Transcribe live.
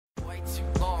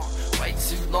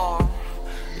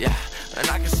And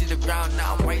I can see the ground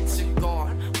now, way too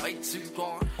gone, way too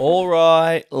gone. All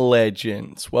right,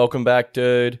 legends. Welcome back,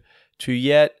 dude, to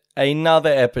yet another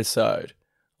episode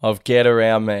of Get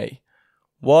Around Me.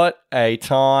 What a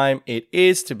time it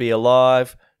is to be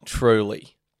alive,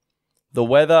 truly. The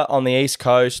weather on the East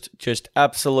Coast just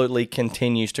absolutely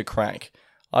continues to crank.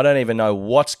 I don't even know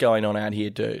what's going on out here,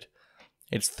 dude.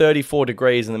 It's 34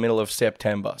 degrees in the middle of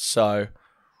September, so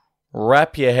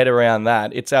wrap your head around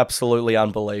that. It's absolutely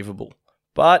unbelievable.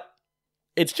 But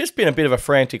it's just been a bit of a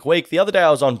frantic week. The other day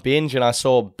I was on Binge and I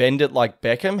saw Bend It Like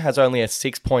Beckham has only a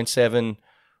 6.7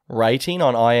 rating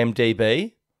on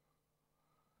IMDb.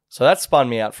 So that spun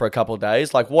me out for a couple of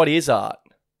days. Like, what is art?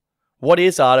 What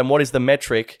is art and what is the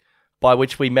metric by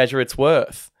which we measure its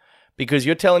worth? Because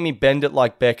you're telling me Bend It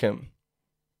Like Beckham,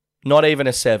 not even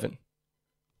a 7.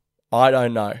 I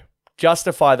don't know.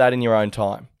 Justify that in your own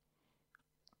time.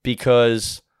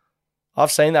 Because I've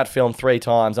seen that film 3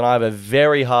 times and I have a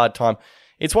very hard time.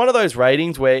 It's one of those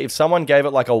ratings where if someone gave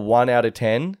it like a 1 out of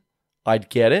 10, I'd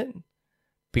get it.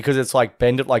 Because it's like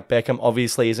Bend It Like Beckham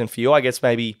obviously isn't for you. I guess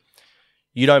maybe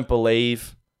you don't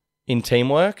believe in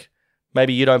teamwork.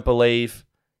 Maybe you don't believe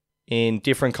in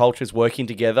different cultures working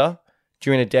together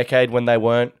during a decade when they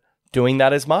weren't doing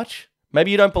that as much.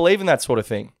 Maybe you don't believe in that sort of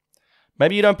thing.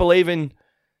 Maybe you don't believe in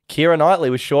Keira Knightley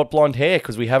with short blonde hair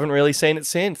because we haven't really seen it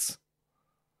since.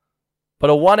 But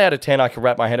a 1 out of 10 I can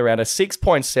wrap my head around. A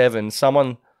 6.7,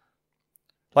 someone...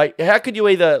 Like, how could you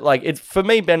either... Like, it's for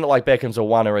me, Bend It Like Beckham's a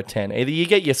 1 or a 10. Either you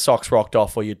get your socks rocked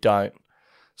off or you don't.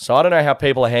 So I don't know how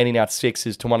people are handing out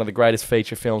 6s to one of the greatest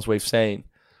feature films we've seen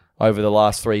over the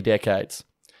last 3 decades.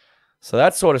 So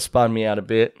that sort of spun me out a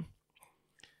bit.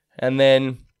 And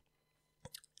then,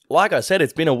 like I said,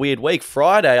 it's been a weird week.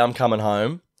 Friday, I'm coming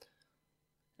home.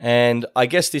 And I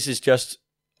guess this is just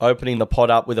opening the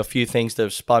pod up with a few things that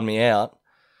have spun me out.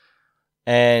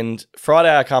 And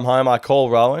Friday, I come home, I call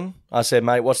Rowan. I said,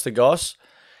 mate, what's the goss?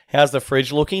 How's the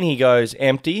fridge looking? He goes,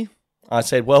 empty. I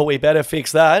said, well, we better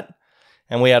fix that.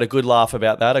 And we had a good laugh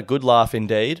about that, a good laugh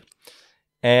indeed.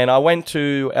 And I went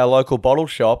to our local bottle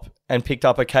shop and picked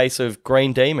up a case of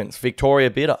Green Demons,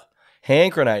 Victoria Bitter,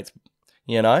 hand grenades,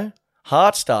 you know,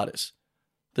 heart starters,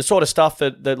 the sort of stuff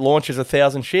that launches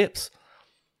 1,000 ships.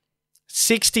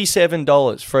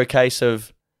 $67 for a case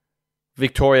of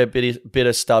Victoria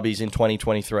Bitter Stubbies in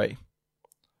 2023.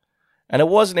 And it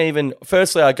wasn't even...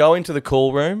 Firstly, I go into the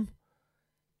cool room.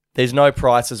 There's no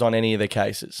prices on any of the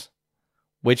cases,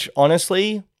 which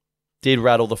honestly did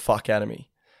rattle the fuck out of me.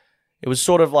 It was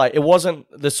sort of like... It wasn't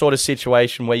the sort of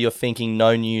situation where you're thinking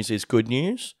no news is good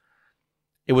news.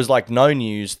 It was like, no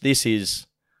news, this is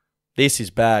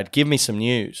bad. Give me some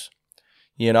news,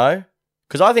 you know?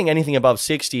 Because I think anything above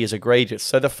 60 is egregious.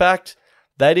 So the fact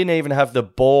they didn't even have the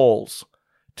balls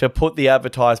to put the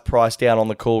advertised price down on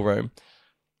the cool room,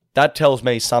 that tells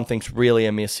me something's really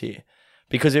amiss here.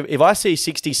 Because if I see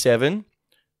 67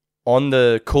 on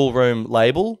the cool room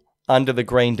label under the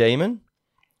Green Demon,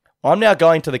 I'm now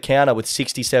going to the counter with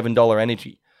 $67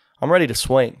 energy. I'm ready to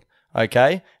swing,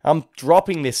 okay? I'm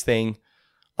dropping this thing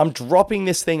on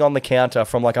the counter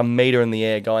from like a meter in the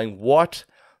air going, what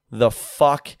the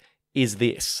fuck is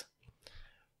this?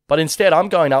 But instead, I'm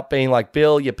going up being like,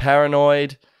 Bill, you're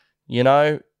paranoid, you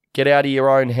know, get out of your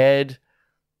own head,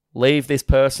 leave this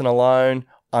person alone.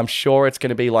 I'm sure it's going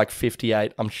to be like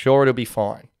 58. I'm sure it'll be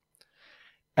fine.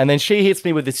 And then she hits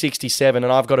me with the 67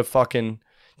 and I've got to fucking,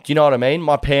 do you know what I mean?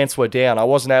 My pants were down. I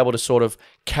wasn't able to sort of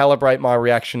calibrate my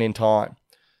reaction in time.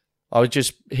 I would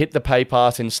just hit the pay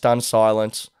pass in stunned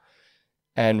silence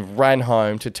and ran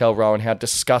home to tell Rowan how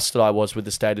disgusted I was with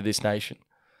the state of this nation.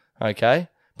 Okay?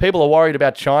 People are worried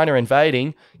about China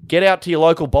invading. Get out to your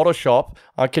local bottle shop.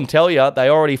 I can tell you, they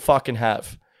already fucking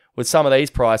have. With some of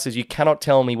these prices, you cannot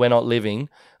tell me we're not living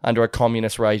under a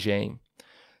communist regime.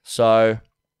 So,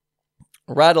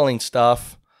 rattling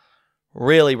stuff.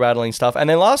 Really rattling stuff. And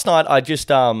then last night, I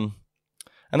just, and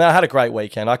then I had a great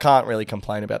weekend. I can't really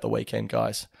complain about the weekend,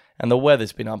 guys. And the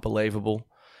weather's been unbelievable.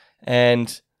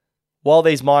 And while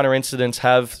these minor incidents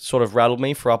have sort of rattled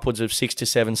me for upwards of 6 to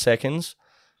 7 seconds,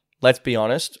 let's be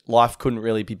honest, life couldn't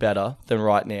really be better than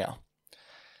right now.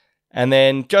 And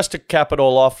then just to cap it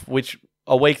all off, which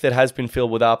a week that has been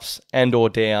filled with ups and or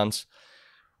downs,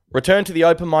 return to the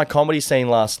open mic comedy scene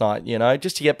last night, you know,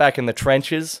 just to get back in the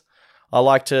trenches. I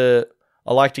like to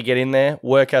get in there,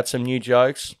 work out some new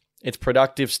jokes. It's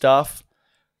productive stuff.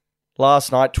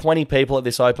 Last night, 20 people at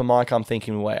this open mic. I'm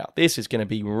thinking, wow, this is going to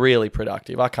be really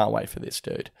productive. I can't wait for this,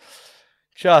 dude.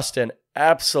 Just an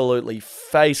absolutely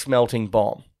face-melting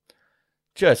bomb.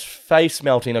 Just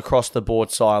face-melting across the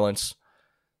board silence.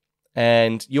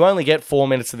 And you only get 4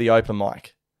 minutes of the open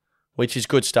mic. which is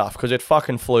good stuff because it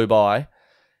fucking flew by.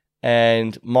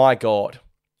 And my God,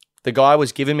 the guy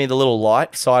was giving me the little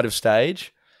light side of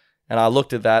stage, and I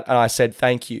looked at that and I said,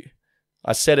 thank you.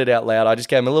 I said it out loud. I just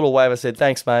gave him a little wave. I said,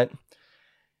 thanks, mate.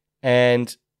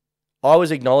 And I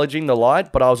was acknowledging the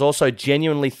light, but I was also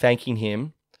genuinely thanking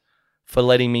him for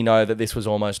letting me know that this was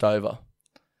almost over.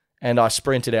 And I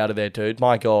sprinted out of there, dude.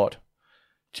 My God.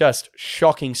 Just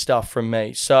shocking stuff from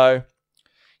me. So,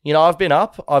 you know, I've been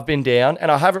up, I've been down,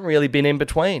 and I haven't really been in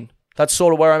between. That's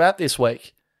sort of where I'm at this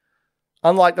week.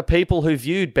 Unlike the people who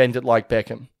viewed Bend It Like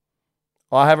Beckham,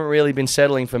 I haven't really been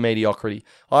settling for mediocrity.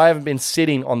 I haven't been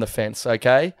sitting on the fence,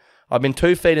 okay? I've been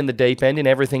 2 feet in the deep end in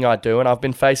everything I do, and I've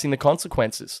been facing the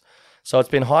consequences. So it's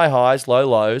been high highs, low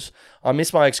lows. I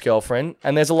miss my ex-girlfriend,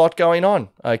 and there's a lot going on,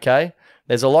 okay?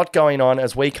 There's a lot going on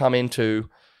as we come into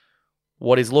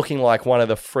what is looking like one of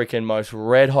the freaking most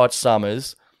red-hot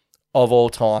summers of all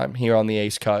time here on the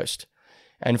East Coast.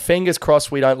 And fingers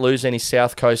crossed we don't lose any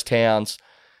South Coast towns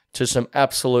to some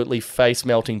absolutely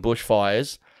face-melting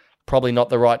bushfires. Probably not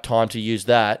the right time to use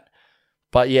that.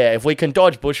 But yeah, if we can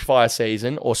dodge bushfire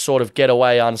season or sort of get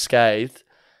away unscathed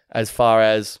as far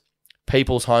as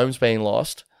people's homes being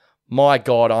lost, my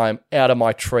God, I am out of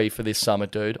my tree for this summer,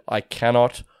 dude. I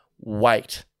cannot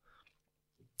wait.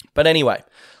 But anyway,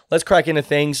 let's crack into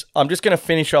things. I'm just going to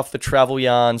finish off the travel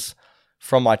yarns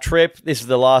from my trip. This is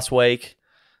the last week.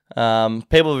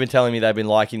 People have been telling me they've been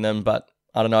liking them, but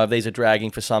I don't know if these are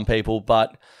dragging for some people.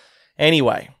 But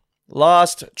anyway,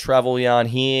 last travel yarn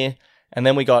here. And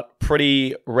then we got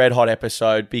pretty red hot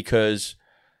episode because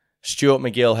Stuart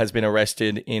McGill has been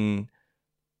arrested in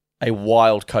a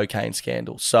wild cocaine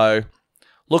scandal. So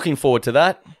looking forward to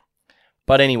that.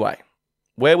 But anyway,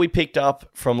 where we picked up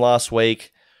from last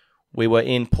week, we were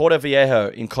in Puerto Viejo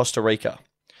in Costa Rica.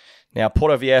 Now,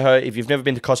 Puerto Viejo, if you've never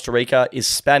been to Costa Rica, is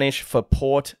Spanish for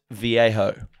Port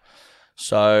Viejo.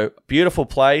 So, beautiful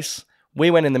place. We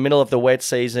went in the middle of the wet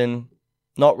season.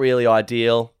 Not really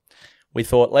ideal. We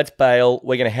thought, let's bail.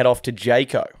 We're going to head off to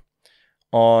Jaco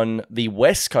on the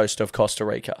west coast of Costa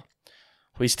Rica.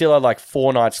 We still had like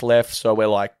 4 nights left, so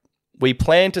we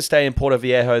planned to stay in Puerto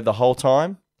Viejo the whole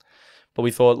time, but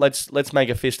we thought, let's make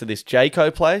a fist of this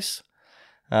Jaco place.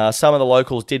 Some of the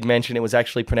locals did mention it was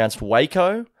actually pronounced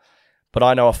Waco, but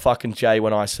I know a fucking J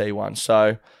when I see one.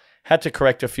 So had to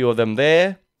correct a few of them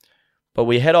there. But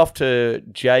we head off to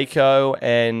Jaco,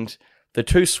 and the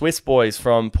 2 Swiss boys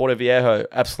from Puerto Viejo,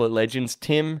 absolute legends,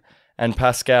 Tim and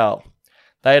Pascal,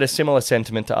 they had a similar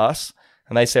sentiment to us,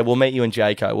 and they said, we'll meet you in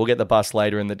Jaco. We'll get the bus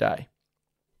later in the day.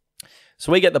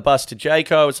 So we get the bus to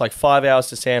Jaco. It's like 5 hours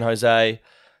to San Jose.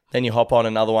 Then you hop on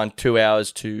another one, 2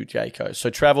 hours to Jaco. So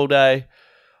travel day,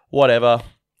 whatever.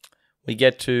 We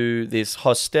get to this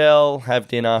hostel, have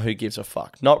dinner, who gives a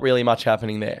fuck? Not really much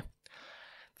happening there.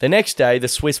 The next day, the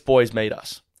Swiss boys meet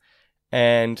us.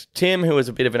 And Tim, who was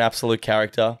a bit of an absolute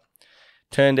character,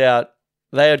 turned out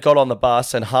they had got on the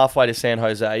bus and halfway to San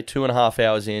Jose, 2.5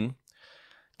 hours in,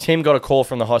 Tim got a call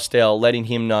from the hostel letting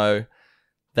him know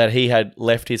that he had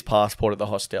left his passport at the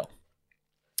hostel.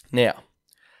 Now,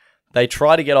 they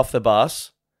try to get off the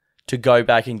bus to go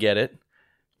back and get it,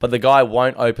 but the guy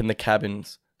won't open the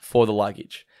cabins for the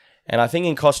luggage. And I think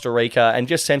in Costa Rica and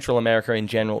just Central America in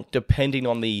general, depending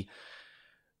on the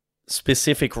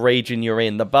specific region you're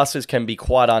in, the buses can be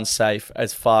quite unsafe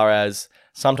as far as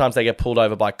sometimes they get pulled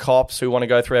over by cops who want to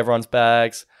go through everyone's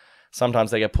bags.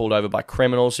 Sometimes they get pulled over by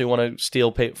criminals who want to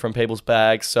steal from people's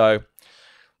bags. So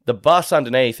the bus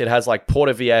underneath, it has like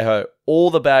Puerto Viejo, all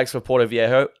the bags for Puerto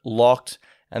Viejo locked,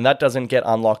 and that doesn't get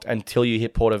unlocked until you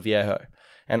hit Puerto Viejo.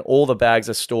 And all the bags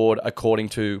are stored according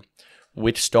to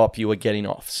which stop you are getting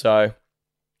off. So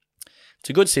it's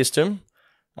a good system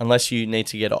unless you need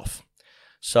to get off.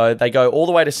 So they go all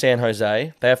the way to San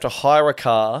Jose. They have to hire a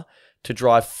car to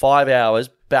drive 5 hours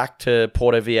back to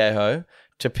Puerto Viejo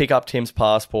to pick up Tim's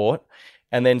passport,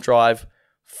 and then drive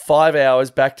 5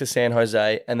 hours back to San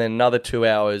Jose, and then another 2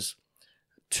 hours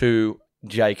to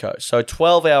Jaco. So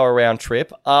 12-hour round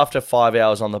trip after 5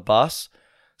 hours on the bus,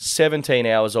 17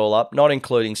 hours all up, not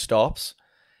including stops.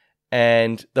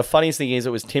 And the funniest thing is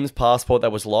it was Tim's passport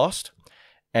that was lost,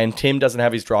 and Tim doesn't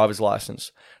have his driver's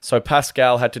license. So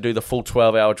Pascal had to do the full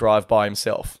 12-hour drive by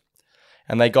himself.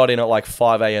 And they got in at like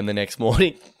 5 a.m. the next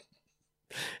morning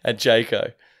at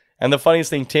Jaco. And the funniest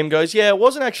thing, Tim goes, yeah, it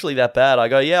wasn't actually that bad. I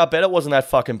go, yeah, I bet it wasn't that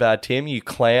fucking bad, Tim, you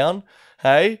clown.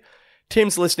 Hey?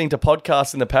 Tim's listening to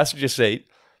podcasts in the passenger seat,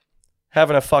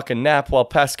 having a fucking nap while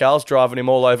Pascal's driving him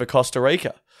all over Costa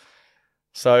Rica.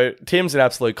 So Tim's an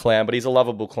absolute clown, but he's a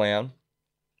lovable clown.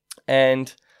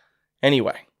 And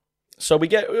anyway, so we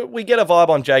get a vibe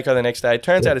on Jaco the next day. It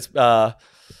turns out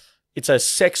it's a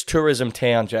sex tourism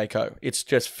town, Jaco. It's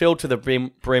just filled to the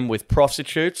brim with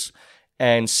prostitutes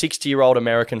and 60-year-old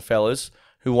American fellas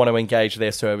who want to engage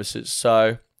their services.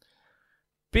 So,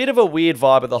 bit of a weird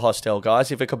vibe at the hostel,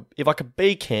 guys, if I could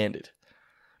be candid.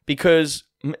 Because,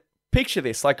 picture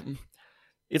this, like,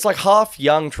 it's like half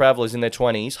young travelers in their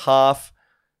 20s, half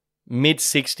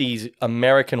mid-60s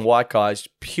American white guys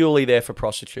purely there for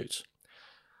prostitutes.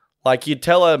 Like, you'd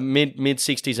tell a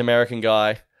mid-60s American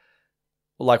guy,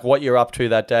 like, what you're up to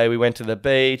that day. We went to the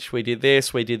beach, we did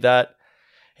this, we did that.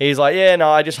 He's like, yeah, no,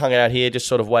 I just hung out here, just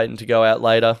sort of waiting to go out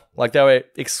later. Like, they were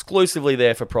exclusively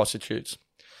there for prostitutes.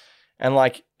 And,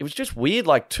 like, it was just weird.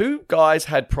 Like, 2 guys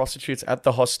had prostitutes at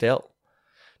the hostel.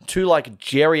 2, like,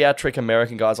 geriatric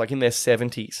American guys, like, in their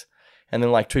 70s. And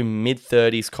then, like, 2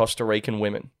 mid-30s Costa Rican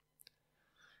women.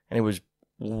 And it was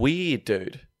weird,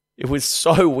 dude. It was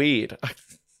so weird.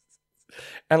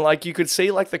 And, like, you could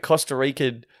see, like, the Costa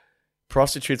Rican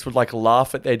prostitutes would, like,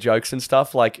 laugh at their jokes and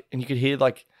stuff. Like, and you could hear,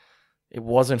 like, it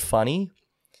wasn't funny.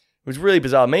 It was really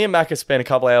bizarre. Me and Macca spent a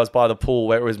couple of hours by the pool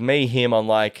where it was me, him on,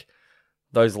 like,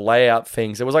 those layout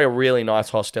things. It was, like, a really nice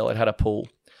hostel. It had a pool.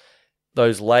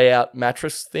 Those layout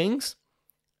mattress things.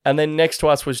 And then next to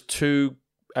us was 2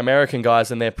 American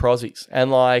guys and their prozzies.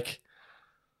 And, like,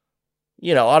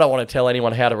 you know, I don't want to tell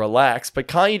anyone how to relax, but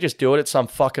can't you just do it at some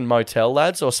fucking motel,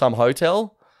 lads, or some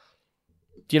hotel?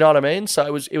 Do you know what I mean? So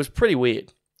it was pretty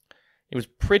weird. It was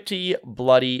pretty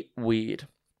bloody weird.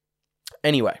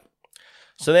 Anyway,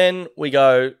 so then we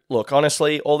go, look,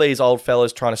 honestly, all these old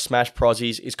fellas trying to smash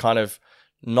prozzies is kind of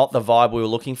not the vibe we were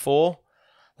looking for.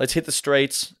 Let's hit the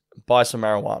streets, buy some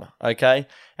marijuana, okay?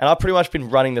 And I've pretty much been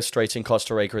running the streets in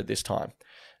Costa Rica at this time.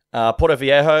 Puerto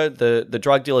Viejo, the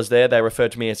drug dealers there, they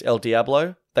referred to me as El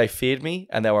Diablo. They feared me,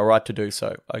 and they were right to do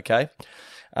so, okay?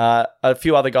 A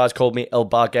few other guys called me El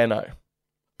Bargano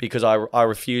because I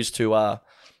refused to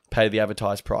pay the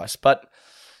advertised price. But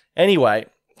anyway,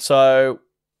 so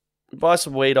we buy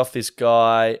some weed off this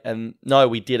guy, and no,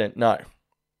 we didn't, no.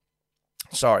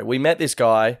 Sorry, we met this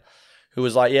guy who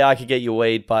was like, yeah, I could get you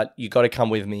weed, but you got to come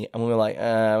with me. And we were like,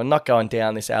 we're not going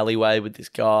down this alleyway with this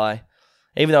guy,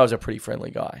 even though I was a pretty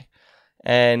friendly guy.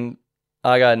 And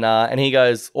I go, nah. And he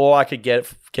goes, or I could get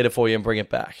it for you and bring it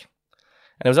back.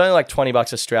 And it was only like $20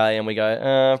 Australian. We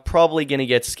go, probably going to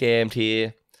get scammed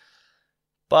here.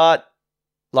 But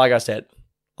like I said,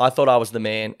 I thought I was the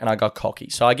man and I got cocky.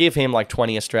 So I give him like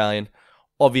 20 Australian.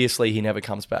 Obviously, he never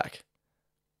comes back.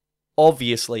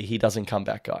 Obviously, he doesn't come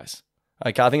back, guys.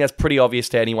 Okay, I think that's pretty obvious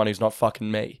to anyone who's not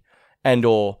fucking me and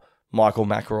or Michael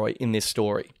McElroy in this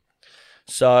story.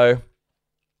 So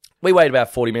we wait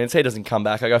about 40 minutes. He doesn't come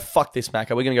back. I go, fuck this, Macca.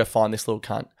 We're going to go find this little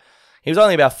cunt. He was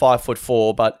only about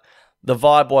 5'4", but the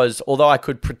vibe was, although I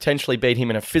could potentially beat him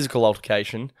in a physical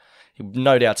altercation, he would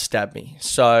no doubt stab me.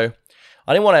 So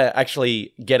I didn't want to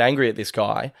actually get angry at this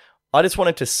guy. I just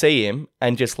wanted to see him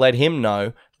and just let him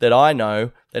know that I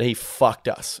know that he fucked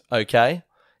us, okay?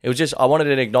 It was just, I wanted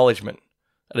an acknowledgement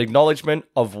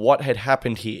of what had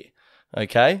happened here,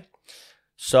 okay?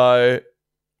 So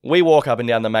we walk up and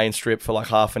down the main strip for like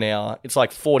half an hour. It's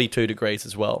like 42 degrees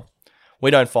as well.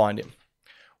 We don't find him.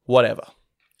 Whatever,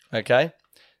 okay?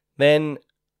 Then,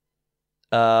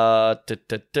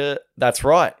 that's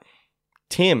right.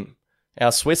 Tim,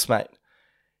 our Swiss mate,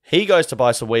 he goes to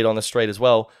buy some weed on the street as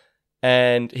well.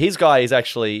 And his guy is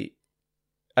actually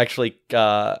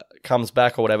comes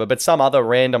back or whatever. But some other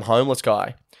random homeless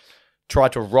guy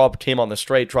tried to rob Tim on the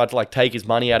street, tried to like take his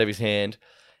money out of his hand.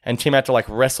 And Tim had to like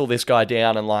wrestle this guy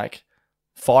down and like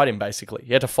fight him basically.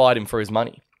 He had to fight him for his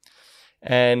money.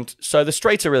 And so the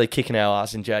streets are really kicking our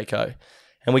ass in Jaco.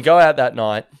 And we go out that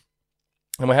night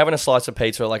and we're having a slice of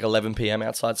pizza at like 11 p.m.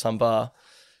 outside some bar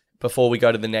before we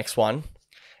go to the next one.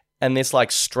 And this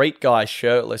like street guy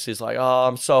shirtless is like, oh,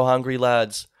 I'm so hungry,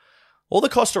 lads. All the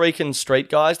Costa Rican street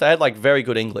guys, they had like very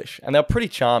good English and they were pretty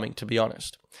charming, to be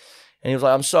honest. And he was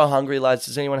like, I'm so hungry, lads.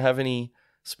 Does anyone have any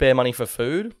spare money for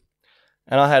food?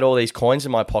 And I had all these coins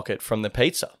in my pocket from the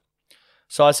pizza.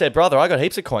 So I said, brother, I got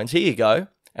heaps of coins. Here you go.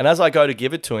 And as I go to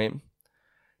give it to him,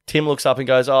 Tim looks up and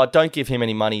goes, oh, don't give him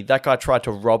any money. That guy tried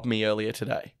to rob me earlier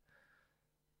today.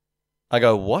 I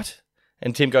go, what?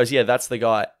 And Tim goes, yeah, that's the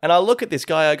guy. And I look at this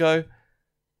guy, I go,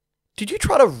 did you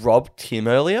try to rob Tim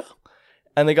earlier?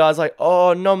 And the guy's like,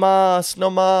 oh, no mas.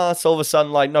 All of a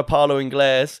sudden, like, no parlo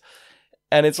inglés.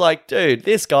 And it's like, dude,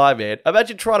 this guy, man,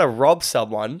 imagine trying to rob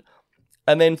someone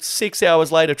and then 6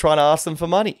 hours later trying to ask them for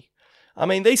money. I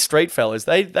mean, these street fellas,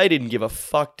 they didn't give a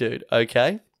fuck, dude,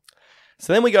 okay?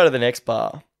 So then we go to the next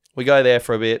bar. We go there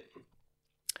for a bit.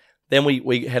 Then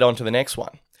we head on to the next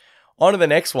one. On to the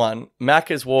next one,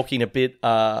 Mac is walking a bit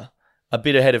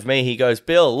ahead of me. He goes,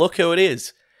 Bill, look who it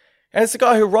is. And it's the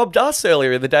guy who robbed us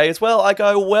earlier in the day as well. I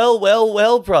go,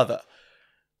 well, brother.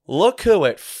 Look who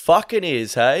it fucking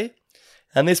is, hey?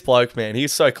 And this bloke, man,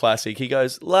 he's so classic. He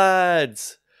goes,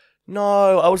 lads,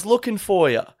 no, I was looking for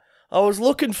you.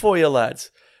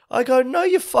 Lads. I go, no,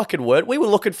 you fucking weren't. We were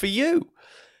looking for you.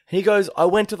 He goes, I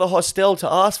went to the hostel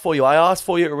to ask for you. I asked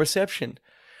for you at reception.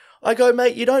 I go,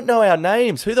 mate, you don't know our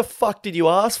names. Who the fuck did you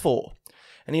ask for?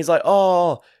 And he's like,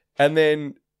 oh. And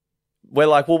then we're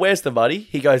like, well, where's the money?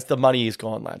 He goes, the money is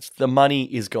gone, lads. The money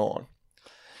is gone.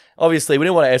 Obviously, we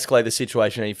didn't want to escalate the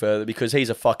situation any further because he's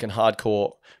a fucking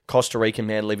hardcore Costa Rican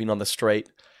man living on the street.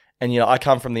 And, I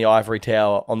come from the Ivory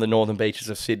Tower on the northern beaches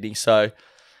of Sydney. So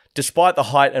despite the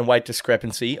height and weight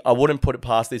discrepancy, I wouldn't put it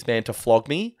past this man to flog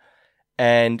me.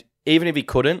 And even if he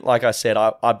couldn't, like I said,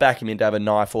 I back him in to have a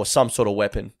knife or some sort of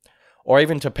weapon. Or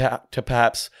even to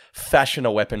perhaps fashion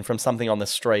a weapon from something on the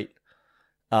street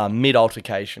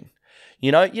mid-altercation.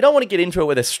 You don't want to get into it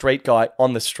with a street guy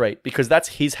on the street because that's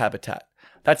his habitat.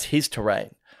 That's his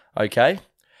terrain, okay?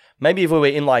 Maybe if we were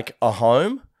in like a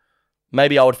home,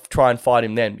 maybe I would try and fight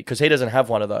him then because he doesn't have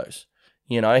one of those.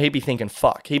 He'd be thinking,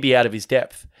 fuck. He'd be out of his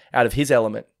depth, out of his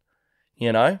element,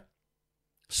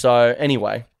 So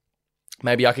anyway,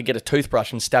 maybe I could get a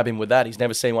toothbrush and stab him with that. He's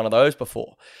never seen one of those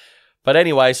before. But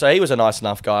anyway, so he was a nice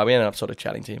enough guy. We ended up sort of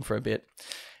chatting to him for a bit.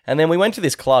 And then we went to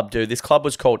this club, dude. This club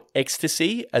was called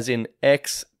Ecstasy, as in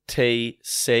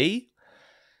XTC.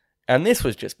 And this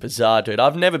was just bizarre, dude.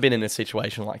 I've never been in a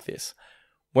situation like this.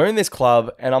 We're in this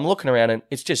club, and I'm looking around, and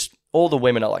it's just all the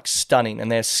women are like stunning,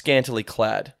 and they're scantily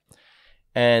clad.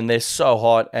 And they're so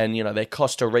hot, and, they're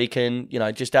Costa Rican,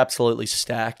 just absolutely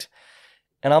stacked.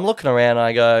 And I'm looking around, and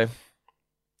I go,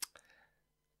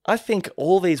 I think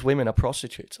all these women are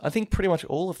prostitutes. I think pretty much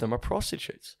all of them are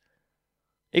prostitutes.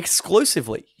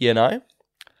 Exclusively, And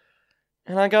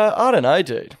I go, I don't know,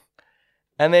 dude.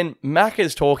 And then Mac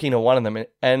is talking to one of them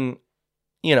and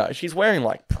she's wearing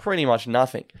like pretty much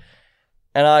nothing.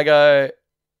 And I go,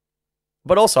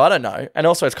 but also I don't know. And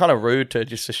also it's kind of rude to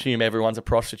just assume everyone's a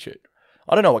prostitute.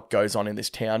 I don't know what goes on in this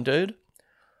town, dude.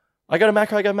 I go to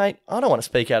Mac, I go, mate, I don't want to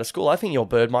speak out of school. I think your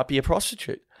bird might be a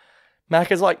prostitute.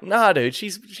 Mac is like, nah, dude,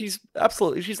 she's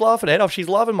absolutely, she's laughing it off. She's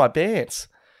loving my bands.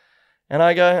 And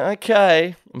I go,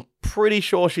 okay, I'm pretty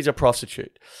sure she's a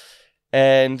prostitute.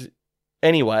 And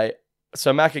anyway,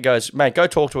 so Macca goes, mate, go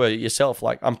talk to her yourself.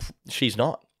 Like, she's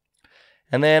not.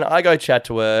 And then I go chat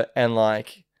to her and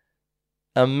like,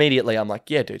 immediately I'm like,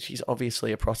 yeah, dude, she's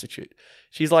obviously a prostitute.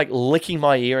 She's like licking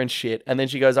my ear and shit. And then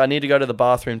she goes, I need to go to the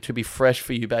bathroom to be fresh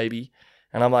for you, baby.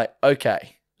 And I'm like,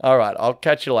 okay, all right, I'll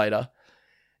catch you later.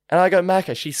 And I go,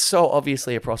 Macca, she's so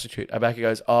obviously a prostitute. And Macca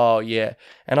goes, oh, yeah.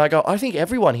 And I go, I think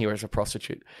everyone here is a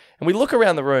prostitute. And we look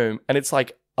around the room, and it's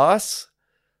like us,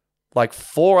 like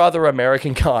 4 other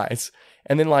American guys,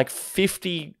 and then like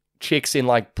 50 chicks in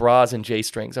like bras and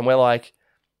G-strings. And we're like,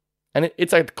 and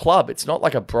it's a club. It's not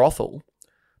like a brothel.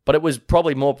 But it was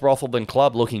probably more brothel than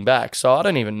club looking back. So I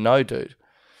don't even know, dude.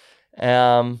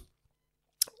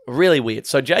 Really weird.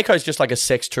 So Jayco's just like a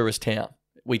sex tourist town,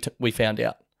 we found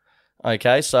out.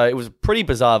 Okay, so it was a pretty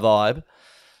bizarre vibe.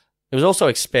 It was also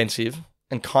expensive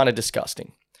and kind of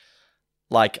disgusting.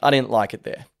 Like, I didn't like it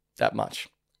there that much.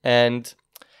 And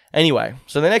anyway,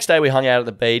 so the next day we hung out at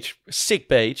the beach, sick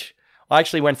beach. I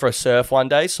actually went for a surf one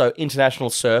day, so international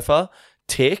surfer,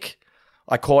 tick.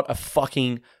 I caught a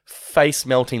fucking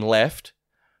face-melting left,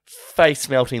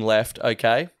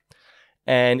 okay?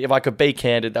 And if I could be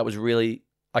candid, that was really,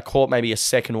 I caught maybe a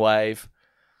second wave.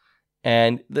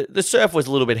 And the surf was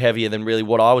a little bit heavier than really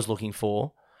what I was looking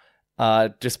for,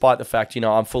 despite the fact,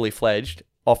 I'm fully fledged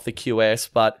off the QS.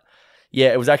 But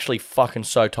yeah, it was actually fucking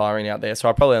so tiring out there. So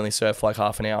I probably only surfed for like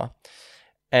half an hour.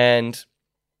 And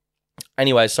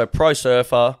anyway, so pro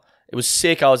surfer, it was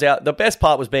sick. I was out. The best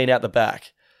part was being out the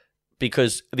back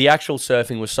because the actual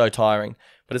surfing was so tiring.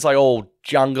 But it's like all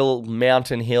jungle,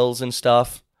 mountain hills and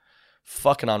stuff.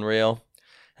 Fucking unreal.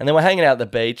 And then we're hanging out at the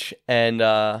beach and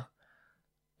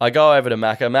I go over to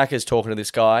Macca. Macca's talking to this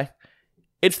guy.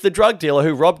 It's the drug dealer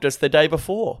who robbed us the day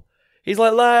before. He's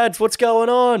like, lads, what's going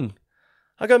on?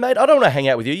 I go, mate, I don't want to hang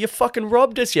out with you. You fucking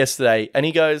robbed us yesterday. And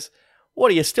he goes, what,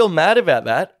 are you still mad about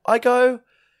that? I go,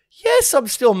 yes, I'm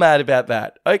still mad about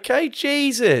that. Okay,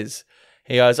 Jesus.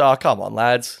 He goes, oh, come on,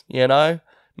 lads. Man,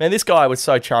 this guy was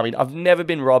so charming. I've never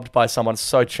been robbed by someone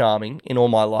so charming in all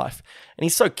my life. And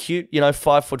he's so cute,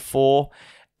 5'4".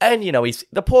 And,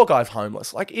 the poor guy's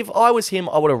homeless. Like, if I was him,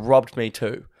 I would have robbed me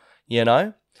too,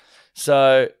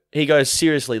 So he goes,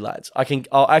 seriously, lads, I can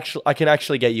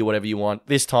actually get you whatever you want.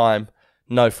 This time,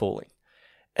 no fooling.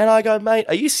 And I go, mate,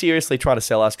 are you seriously trying to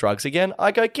sell us drugs again?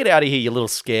 I go, get out of here, you little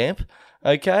scamp,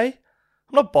 okay?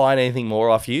 I'm not buying anything more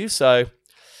off you. So,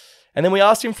 and then we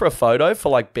asked him for a photo for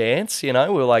like Bants,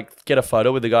 we were like, get a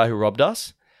photo with the guy who robbed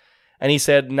us. And he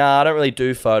said, nah, I don't really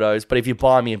do photos, but if you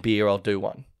buy me a beer, I'll do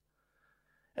one.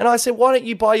 And I said, why don't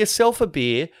you buy yourself a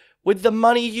beer with the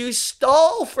money you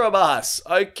stole from us,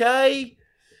 okay?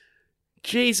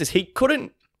 Jesus, he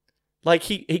couldn't, like,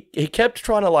 he kept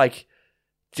trying to, like,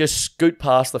 just scoot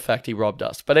past the fact he robbed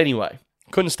us. But anyway,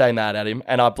 couldn't stay mad at him,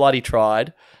 and I bloody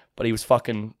tried, but he was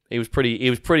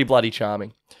pretty bloody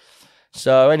charming.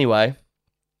 So anyway,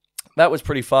 that was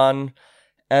pretty fun.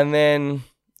 And then,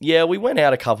 yeah, we went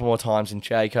out a couple more times in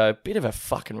Jaco. Bit of a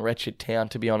fucking wretched town,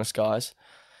 to be honest, guys.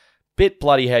 Bit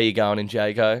bloody how you going in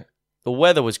Jaco. The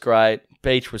weather was great.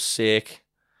 Beach was sick.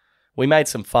 We made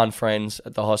some fun friends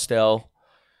at the hostel.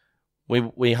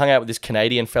 We hung out with this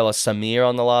Canadian fella, Samir,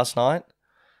 on the last night.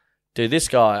 Dude, this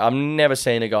guy, I've never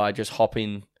seen a guy just hop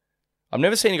in. I've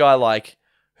never seen a guy like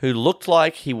who looked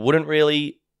like he wouldn't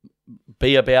really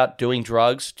be about doing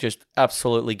drugs, just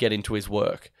absolutely get into his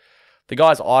work. The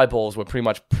guy's eyeballs were pretty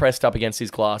much pressed up against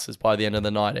his glasses by the end of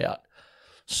the night out.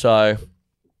 So,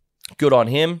 good on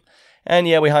him. And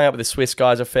yeah, we hung out with the Swiss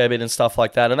guys a fair bit and stuff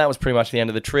like that. And that was pretty much the end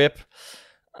of the trip.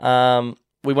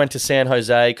 We went to San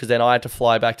Jose because then I had to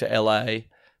fly back to LA.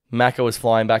 Macca was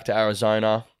flying back to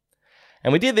Arizona.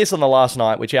 And we did this on the last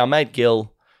night, which our mate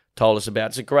Gil told us about.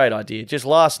 It's a great idea. Just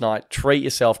last night, treat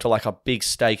yourself to like a big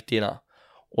steak dinner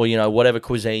or, whatever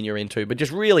cuisine you're into. But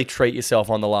just really treat yourself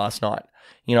on the last night.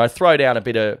 Throw down a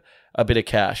bit of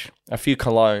cash, a few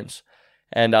colognes.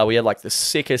 And we had like the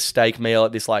sickest steak meal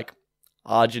at this like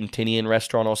Argentinian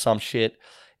restaurant or some shit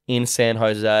in San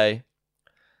Jose.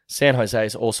 San Jose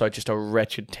is also just a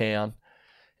wretched town.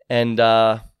 And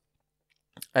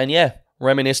yeah,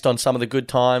 reminisced on some of the good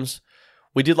times.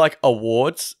 We did like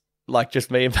awards, like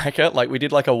just me and Becca. Like we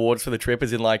did like awards for the trip,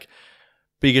 as in like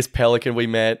biggest pelican we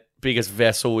met, biggest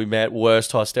vessel we met,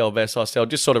 worst hostel, best hostel,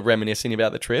 just sort of reminiscing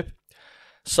about the trip.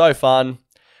 So fun.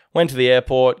 Went to the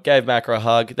airport, gave Macca a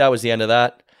hug. That was the end of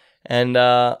that. And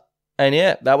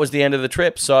yeah, that was the end of the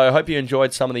trip. So I hope you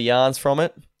enjoyed some of the yarns from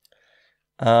it.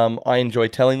 I enjoy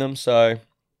telling them. So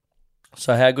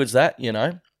how good's that,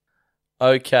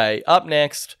 Okay, up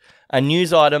next, a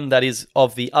news item that is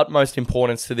of the utmost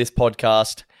importance to this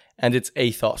podcast and its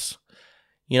ethos.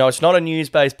 It's not a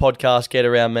news-based podcast, get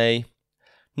around me,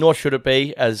 nor should it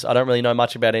be, as I don't really know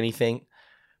much about anything.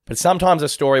 But sometimes a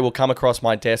story will come across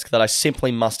my desk that I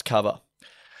simply must cover.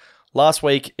 Last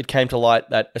week, it came to light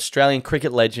that Australian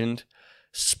cricket legend,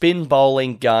 spin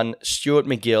bowling gun Stuart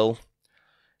MacGill,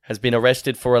 has been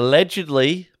arrested for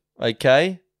allegedly,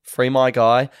 free my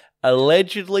guy,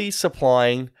 allegedly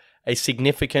supplying a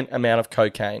significant amount of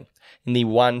cocaine in the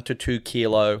 1 to 2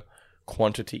 kilo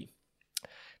quantity.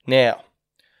 Now,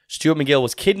 Stuart MacGill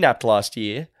was kidnapped last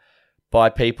year by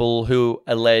people who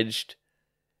alleged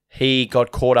he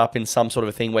got caught up in some sort of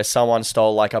a thing where someone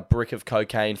stole like a brick of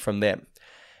cocaine from them.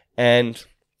 And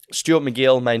Stuart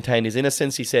MacGill maintained his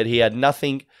innocence. He said he had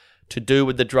nothing to do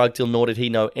with the drug deal, nor did he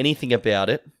know anything about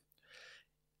it.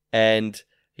 And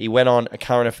he went on a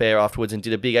current affair afterwards and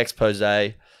did a big expose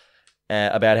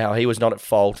about how he was not at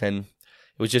fault, and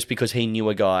it was just because he knew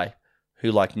a guy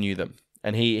who knew them,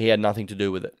 and he had nothing to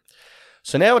do with it.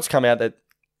 So now it's come out that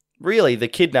really the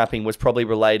kidnapping was probably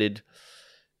related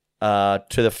to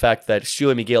the fact that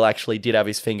Stuart MacGill actually did have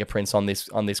his fingerprints on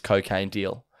this cocaine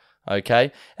deal.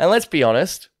 Okay? And let's be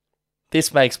honest,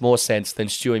 this makes more sense than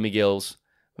Stuart MacGill's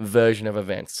version of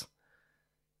events.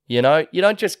 You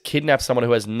don't just kidnap someone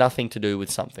who has nothing to do with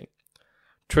something,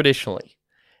 traditionally.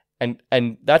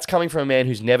 And that's coming from a man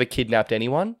who's never kidnapped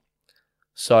anyone.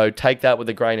 So take that with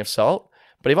a grain of salt.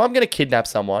 But if I'm going to kidnap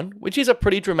someone, which is a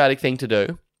pretty dramatic thing to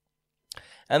do,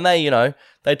 and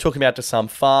they took him out to some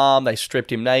farm, they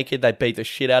stripped him naked, they beat the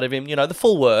shit out of him, the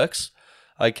full works,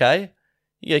 okay?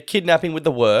 Yeah, kidnapping with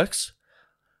the works.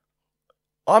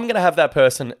 I'm going to have that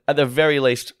person, at the very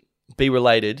least, be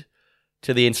related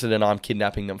to the incident I'm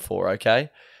kidnapping them for, okay?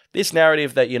 This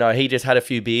narrative that, he just had a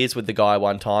few beers with the guy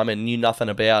one time and knew nothing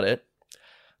about it,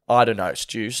 I don't know,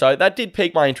 Stu. So that did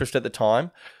pique my interest at the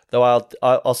time, though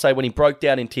I'll say when he broke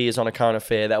down in tears on a current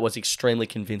affair, that was extremely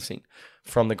convincing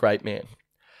from the great man.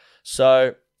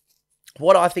 So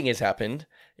what I think has happened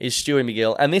is Stuart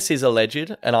MacGill, and this is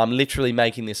alleged, and I'm literally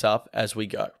making this up as we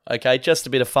go, okay? Just a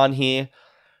bit of fun here.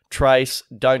 Trace,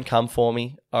 don't come for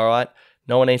me, all right?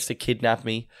 No one needs to kidnap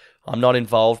me. I'm not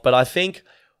involved, but I think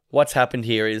what's happened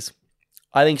here is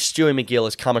I think Stuart MacGill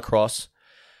has come across.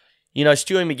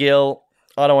 Stuart MacGill,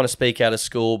 I don't want to speak out of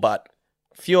school, but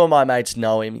a few of my mates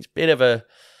know him. He's a bit of a,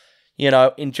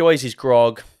 enjoys his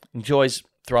grog, enjoys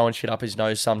throwing shit up his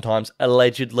nose sometimes,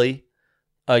 allegedly,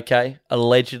 okay?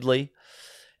 Allegedly.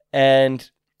 And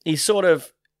he's sort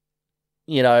of,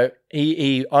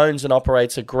 he owns and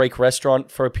operates a Greek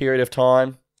restaurant for a period of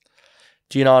time.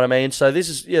 Do you know what I mean? So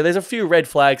there's a few red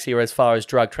flags here as far as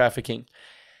drug trafficking.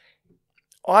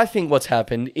 I think what's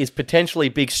happened is potentially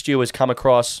Big Stu has come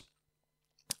across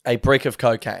a brick of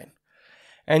cocaine.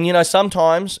 And,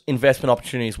 sometimes investment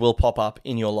opportunities will pop up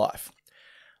in your life.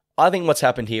 I think what's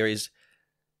happened here is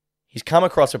he's come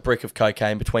across a brick of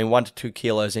cocaine between 1 to 2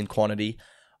 kilos in quantity.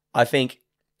 I think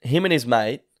him and his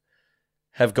mate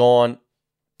have gone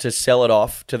to sell it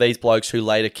off to these blokes who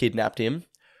later kidnapped him.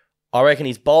 I reckon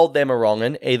he's bowled them a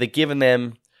wrong'un, either given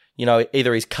them,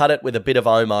 either he's cut it with a bit of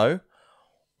Omo,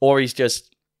 or he's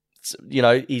just,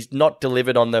 he's not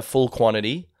delivered on the full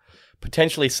quantity.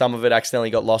 Potentially some of it accidentally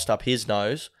got lost up his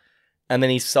nose, and then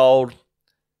he sold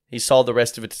the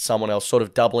rest of it to someone else, sort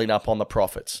of doubling up on the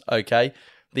profits, okay?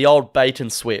 The old bait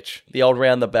and switch, the old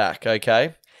round the back,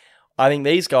 okay? I think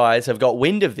these guys have got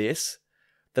wind of this,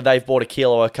 that they've bought a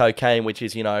kilo of cocaine, which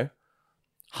is,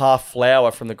 half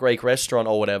flour from the Greek restaurant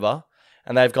or whatever,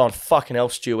 and they've gone, fucking hell,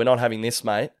 Stu, we're not having this,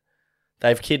 mate.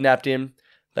 They've kidnapped him,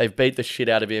 they've beat the shit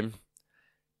out of him,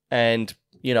 and,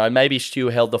 maybe Stu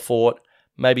held the fort,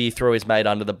 maybe he threw his mate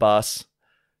under the bus.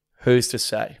 Who's to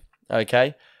say?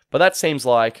 Okay? But that seems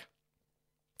like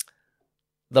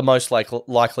the most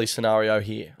likely scenario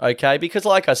here. Okay? Because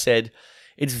like I said,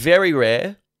 it's very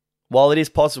rare, while it is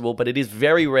possible, but it is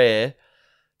very rare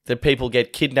that people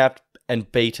get kidnapped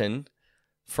and beaten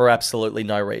for absolutely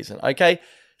no reason. Okay?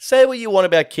 Say what you want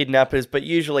about kidnappers, but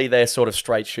usually they're sort of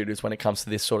straight shooters when it comes to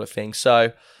this sort of thing.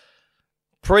 So,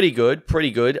 pretty good.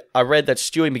 I read that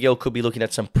Stewie McGill could be looking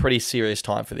at some pretty serious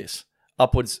time for this.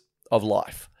 Upwards of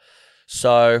life.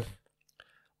 So,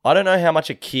 I don't know how much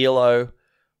a kilo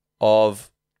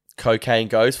of cocaine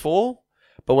goes for,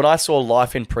 but when I saw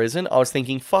life in prison, I was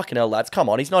thinking, fucking hell, lads, come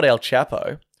on, he's not El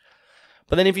Chapo.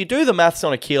 But then if you do the maths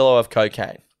on a kilo of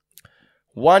cocaine,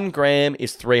 1 gram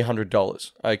is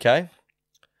 $300, okay?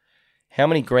 How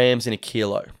many grams in a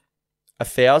kilo?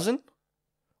 1,000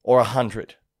 or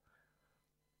 100?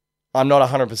 I'm not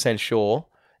 100% sure,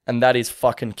 and that is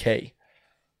fucking key.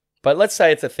 But let's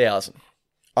say it's 1,000.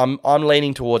 I'm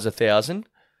leaning towards 1,000.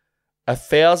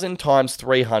 1,000 times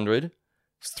 300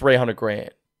 is 300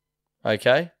 grand.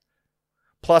 Okay?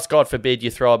 Plus, God forbid,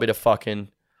 you throw a bit of fucking,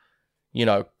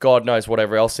 God knows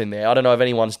whatever else in there. I don't know if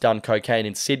anyone's done cocaine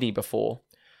in Sydney before,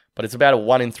 but it's about a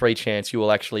 1 in 3 chance you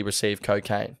will actually receive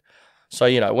cocaine.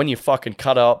 So, when you fucking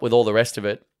cut up with all the rest of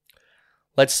it,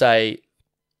 let's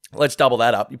double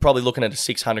that up. You're probably looking at a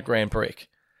 600 grand brick.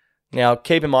 Now,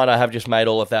 keep in mind, I have just made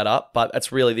all of that up, but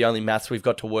that's really the only maths we've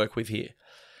got to work with here.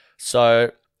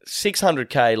 So,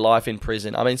 600k life in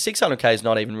prison. I mean, 600k is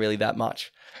not even really that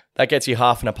much. That gets you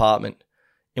half an apartment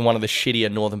in one of the shittier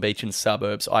Northern Beaches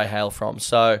suburbs I hail from.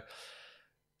 So,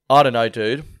 I don't know,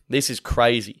 dude. This is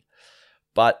crazy.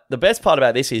 But the best part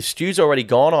about this is Stu's already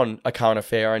gone on a current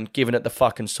affair and given it the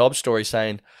fucking sob story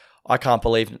saying, I can't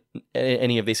believe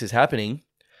any of this is happening.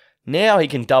 Now he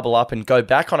can double up and go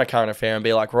back on a current affair and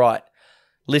be like, right,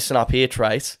 listen up here,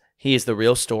 Trace. Here's the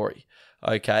real story.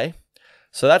 Okay?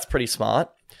 So that's pretty smart.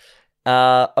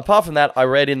 Apart from that, I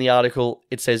read in the article,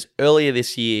 it says earlier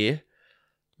this year,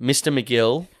 Mr.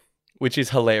 McGill, which is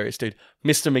hilarious, dude.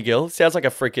 Mr. McGill sounds like a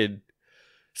freaking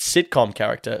sitcom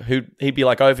character he'd be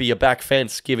like over your back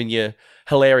fence giving you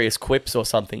hilarious quips or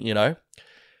something, Mr.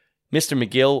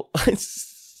 McGill.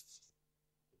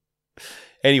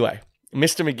 Anyway,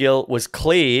 Mr. McGill was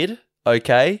cleared,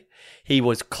 okay? He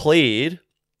was cleared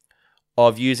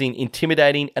of using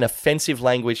intimidating and offensive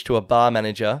language to a bar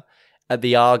manager at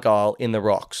the Argyle in the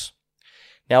Rocks.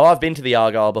 Now, I've been to the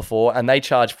Argyle before, and they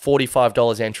charge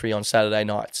 $45 entry on Saturday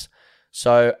nights.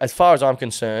 So, as far as I'm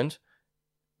concerned,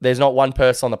 there's not one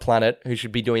person on the planet who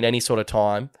should be doing any sort of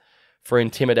time for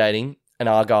intimidating an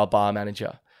Argyle bar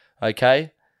manager,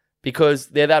 okay? Because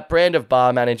they're that brand of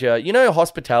bar manager.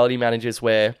 Hospitality managers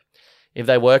where if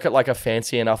they work at like a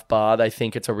fancy enough bar, they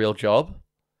think it's a real job.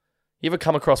 You ever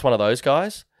come across one of those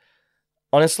guys?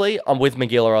 Honestly, I'm with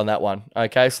McGiller on that one,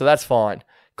 okay? So that's fine.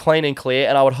 Clean and clear.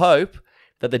 And I would hope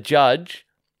that the judge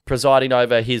presiding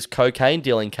over his cocaine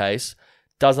dealing case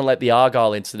doesn't let the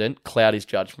Argyle incident cloud his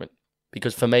judgment.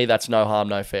 Because for me, that's no harm,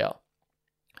 no foul.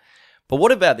 But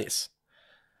what about this?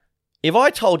 If I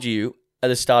told you at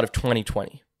the start of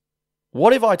 2020,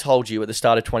 what if I told you at the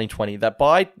start of 2020 that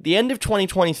by the end of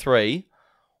 2023,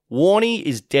 Warnie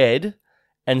is dead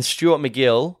and Stuart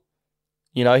McGill,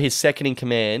 his second in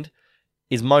command,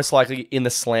 is most likely in the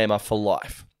slammer for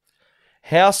life?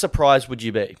 How surprised would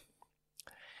you be?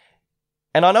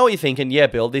 And I know what you're thinking, yeah,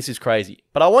 Bill, this is crazy.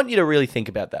 But I want you to really think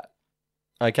about that.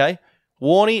 Okay?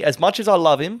 Warnie, as much as I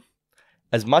love him,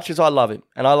 as much as I love him,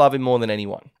 and I love him more than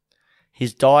anyone,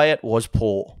 his diet was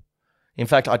poor. In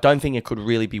fact, I don't think it could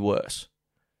really be worse.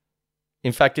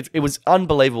 In fact, it was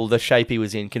unbelievable the shape he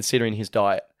was in considering his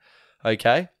diet.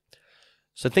 Okay?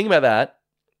 So think about that.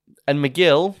 And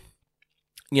McGill,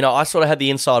 I sort of had the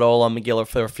inside all on McGill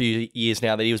for a few years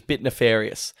now that he was a bit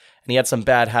nefarious and he had some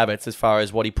bad habits as far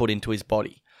as what he put into his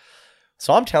body.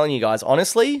 So I'm telling you guys,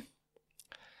 honestly,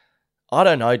 I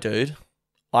don't know, dude.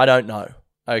 I don't know.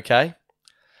 Okay?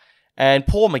 And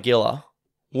poor McGilla,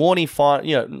 Warney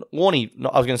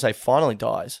finally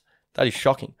dies. That is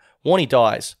shocking. Warney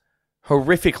dies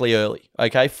horrifically early,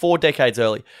 okay? 4 decades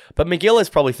early. But McGill is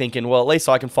probably thinking, well, at least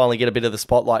I can finally get a bit of the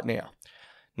spotlight now.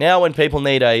 Now when people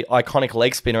need a iconic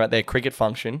leg spinner at their cricket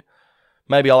function,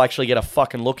 maybe I'll actually get a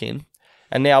fucking look in.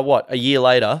 And now what? A year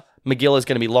later, McGill is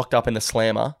going to be locked up in the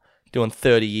slammer doing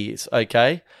 30 years,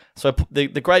 okay? So the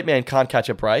great man can't catch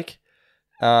a break.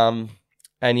 And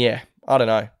yeah, I don't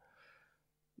know.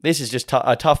 This is just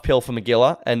a tough pill for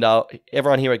McGilla, and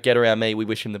everyone here at Get Around Me, we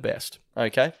wish him the best,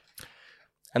 okay?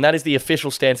 And that is the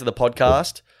official stance of the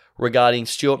podcast regarding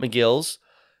Stuart McGill's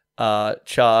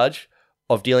charge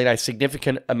of dealing a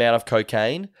significant amount of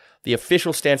cocaine. The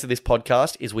official stance of this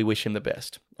podcast is we wish him the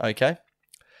best, okay?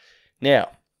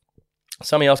 Now,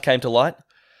 something else came to light.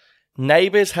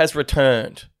 Neighbours has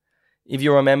returned. If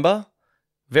you remember,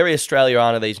 very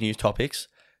Australiana these news topics.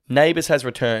 Neighbours has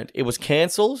returned. It was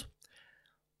cancelled.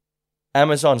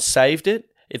 Amazon saved it.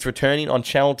 It's returning on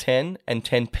Channel 10 and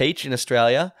 10 Peach in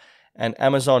Australia and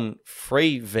Amazon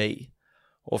Freeview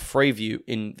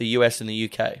in the US and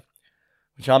the UK,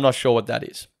 which I'm not sure what that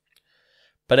is.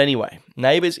 But anyway,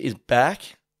 Neighbours is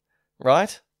back,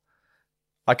 right?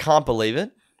 I can't believe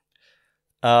it.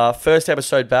 First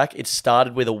episode back, it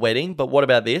started with a wedding, but what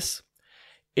about this?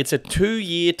 It's a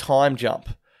 2-year time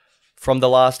jump from the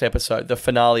last episode, the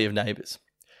finale of Neighbours.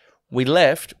 We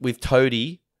left with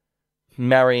Toadie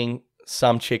marrying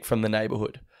some chick from the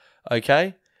neighborhood,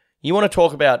 okay? You want to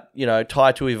talk about,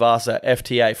 Tai Tuivasa,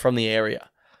 FTA, from the area.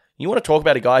 You want to talk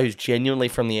about a guy who's genuinely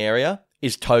from the area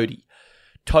is Toadie.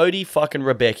 Toadie fucking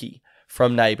Rebecca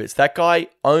from Neighbours. That guy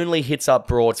only hits up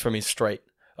broads from his street,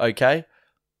 okay?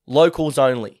 Locals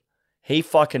only. He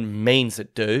fucking means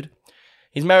it, dude.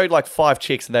 He's married like 5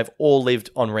 chicks and they've all lived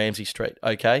on Ramsay Street,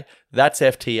 okay? That's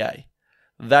FTA.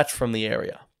 That's from the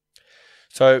area.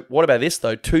 So what about this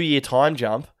though? 2-year time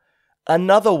jump,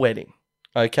 another wedding,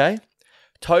 okay?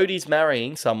 Toadie's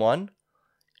marrying someone,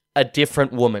 a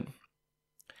different woman.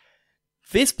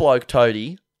 This bloke,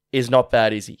 Toadie, is not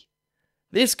bad, is he?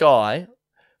 This guy,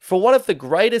 for one of the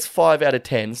greatest 5 out of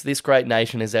 10s this great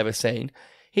nation has ever seen,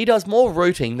 he does more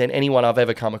rooting than anyone I've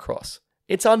ever come across.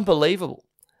 It's unbelievable.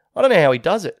 I don't know how he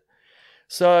does it.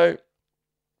 So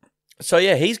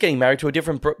yeah, he's getting married to a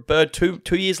different bird 2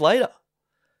 years later.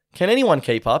 Can anyone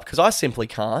keep up? Because I simply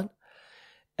can't.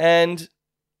 And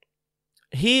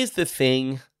here's the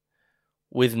thing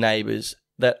with Neighbours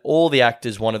that all the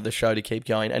actors wanted the show to keep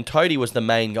going. And Toadie was the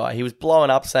main guy. He was blowing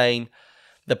up saying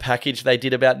the package they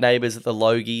did about Neighbours at the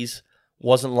Logies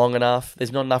wasn't long enough.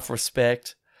 There's not enough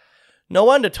respect. No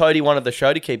wonder Toadie wanted the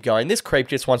show to keep going. This creep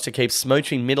just wants to keep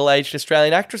smooching middle-aged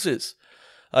Australian actresses.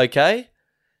 Okay?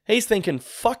 He's thinking,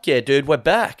 fuck yeah, dude, we're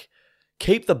back.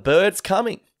 Keep the birds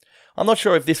coming. I'm not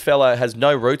sure if this fella has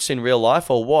no roots in real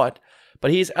life or what, but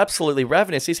he is absolutely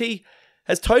ravenous.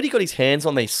 Has Toadie got his hands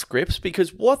on these scripts?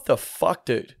 Because what the fuck,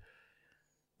 dude?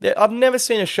 I've never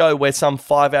seen a show where some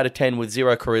 5 out of 10 with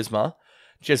zero charisma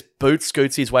just boot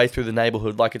scoots his way through the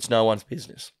neighborhood like it's no one's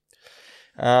business.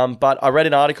 But I read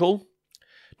an article.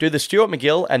 Do the Stuart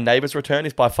McGill and Neighbours return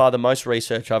is by far the most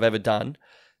research I've ever done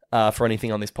for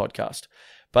anything on this podcast.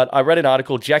 But I read an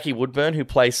article, Jackie Woodburn, who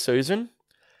plays Susan,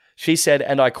 she said,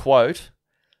 and I quote,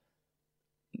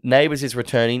 Neighbours is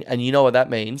returning, and you know what that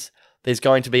means. There's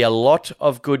going to be a lot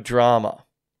of good drama.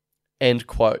 End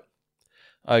quote.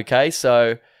 Okay,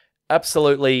 so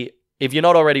absolutely, if you're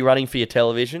not already running for your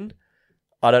television,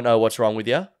 I don't know what's wrong with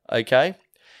you, okay?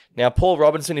 Now, Paul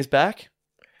Robinson is back.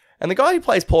 And the guy who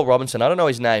plays Paul Robinson, I don't know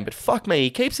his name, but fuck me, he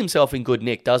keeps himself in good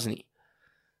nick, doesn't he?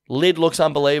 Lid looks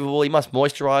unbelievable. He must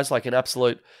moisturize like an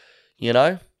absolute,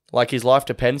 like his life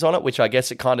depends on it, which I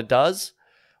guess it kind of does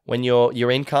when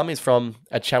your income is from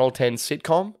a Channel 10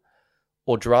 sitcom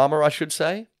or drama, I should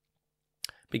say,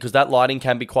 because that lighting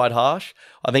can be quite harsh.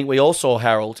 I think we all saw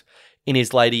Harold in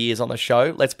his later years on the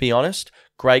show. Let's be honest.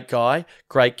 Great guy,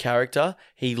 great character.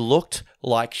 He looked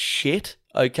like shit,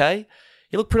 okay?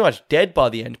 He looked pretty much dead by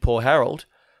the end, poor Harold.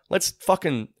 Let's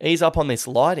fucking ease up on this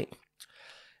lighting.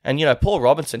 And, Paul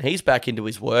Robinson, he's back into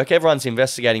his work. Everyone's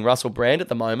investigating Russell Brand at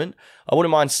the moment. I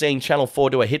wouldn't mind seeing Channel 4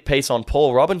 do a hit piece on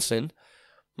Paul Robinson.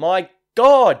 My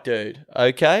God, dude.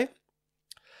 Okay?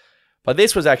 But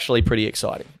this was actually pretty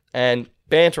exciting. And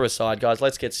banter aside, guys,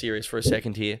 let's get serious for a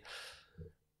second here.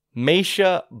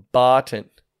 Misha Barton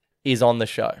is on the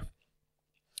show.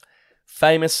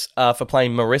 Famous for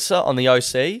playing Marissa on the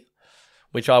OC,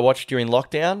 which I watched during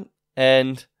lockdown.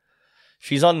 And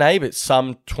she's on Neighbours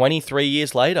some 23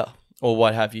 years later, or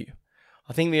what have you.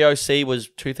 I think the OC was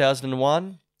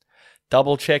 2001.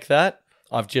 Double check that.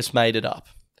 I've just made it up.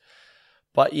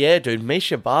 But yeah, dude,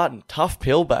 Misha Barton, tough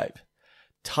pill, babe.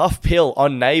 Tough pill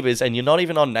on Neighbours, and you're not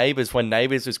even on Neighbours when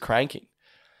Neighbours is cranking.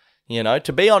 You know,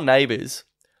 to be on Neighbours,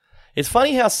 it's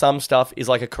funny how some stuff is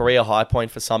like a career high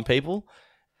point for some people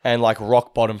and like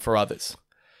rock bottom for others.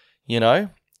 You know?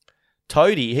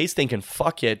 Toadie, he's thinking,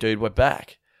 fuck yeah, dude, we're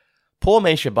back. Poor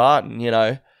Misha Barton, you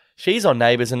know, she's on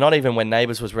Neighbours and not even when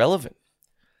Neighbours was relevant.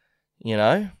 You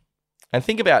know? And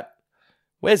think about,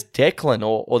 where's Declan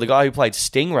or the guy who played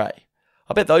Stingray?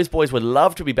 I bet those boys would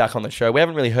love to be back on the show. We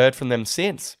haven't really heard from them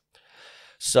since.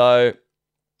 So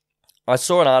I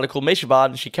saw an article. Misha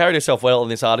Barton, she carried herself well in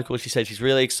this article. She said she's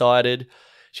really excited.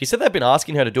 She said they've been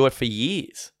asking her to do it for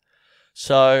years.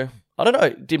 So I don't know.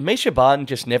 Did Misha Barton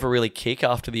just never really kick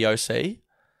after the OC?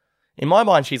 In my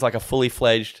mind, she's like a fully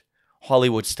fledged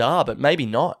Hollywood star, but maybe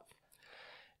not.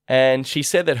 And she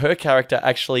said that her character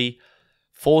actually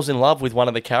falls in love with one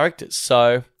of the characters.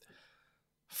 So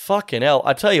fucking hell.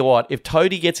 I tell you what, if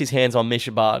Toadie gets his hands on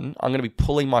Misha Barton, I'm going to be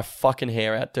pulling my fucking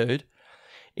hair out, dude.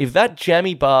 If that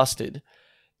jammy bastard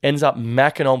ends up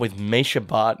macking on with Misha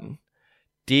Barton,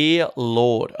 dear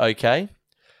Lord, okay?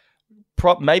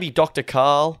 Maybe Dr.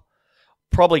 Carl,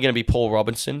 probably going to be Paul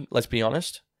Robinson, let's be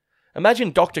honest.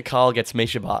 Imagine Dr. Carl gets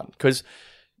Misha Barton, because,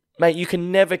 mate, you can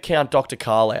never count Dr.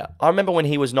 Carl out. I remember when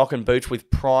he was knocking boots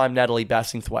with prime Natalie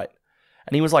Bassingthwaite,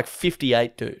 and he was like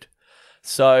 58, dude.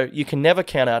 So you can never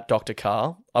count out Dr.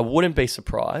 Carl. I wouldn't be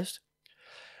surprised.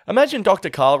 Imagine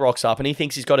Dr. Carl rocks up and he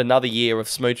thinks he's got another year of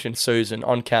smooching Susan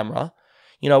on camera,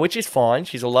 you know, which is fine.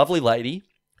 She's a lovely lady.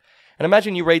 And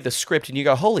imagine you read the script and you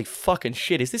go, holy fucking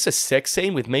shit, is this a sex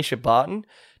scene with Misha Barton?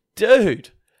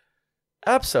 Dude,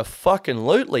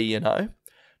 abso-fucking-lutely, you know.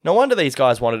 No wonder these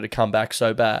guys wanted to come back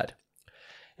so bad.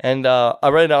 And I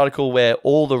read an article where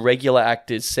all the regular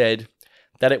actors said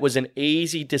that it was an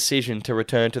easy decision to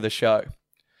return to the show.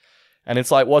 And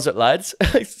it's like, was it, lads?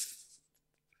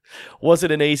 Was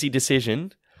it an easy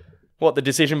decision? What, the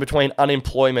decision between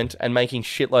unemployment and making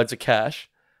shitloads of cash?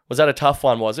 Was that a tough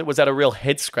one, was it? Was that a real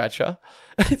head scratcher?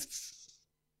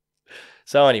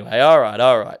 So anyway, all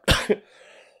right.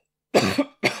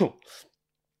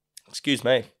 Excuse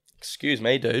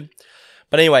me, dude.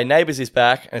 But anyway, Neighbours is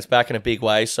back, and it's back in a big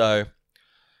way, so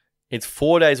it's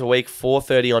 4 days a week,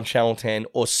 4:30 on Channel 10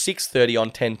 or 6:30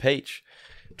 on 10 Peach.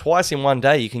 Twice in one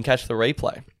day you can catch the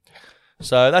replay.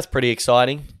 So that's pretty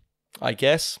exciting, I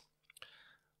guess.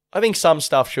 I think some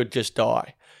stuff should just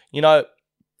die. You know,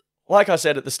 like I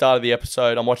said at the start of the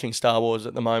episode, I'm watching Star Wars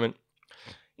at the moment.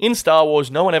 In Star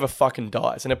Wars, no one ever fucking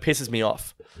dies, and it pisses me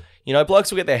off. You know,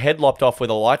 blokes will get their head lopped off with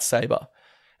a lightsaber,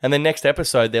 and then next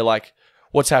episode they're like,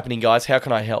 what's happening, guys? How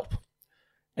can I help?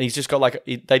 And he's just got like,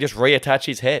 they just reattach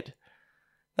his head.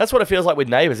 That's what it feels like with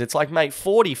Neighbours. It's like, mate,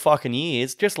 40 fucking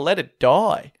years, just let it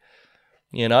die.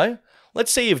 You know?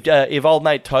 Let's see if old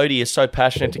mate Toadie is so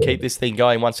passionate to keep this thing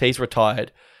going once he's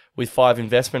retired with 5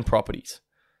 investment properties.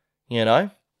 You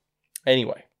know?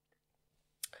 Anyway.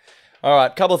 All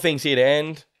right, couple of things here to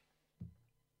end.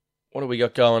 What do we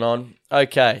got going on?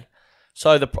 Okay.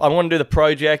 So I want to do the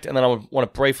project, and then I want to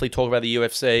briefly talk about the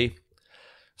UFC.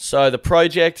 So the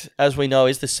project, as we know,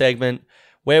 is the segment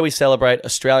where we celebrate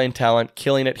Australian talent,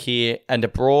 killing it here and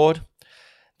abroad.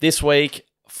 This week,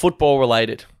 football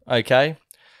related, okay?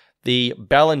 The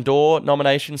Ballon d'Or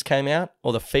nominations came out,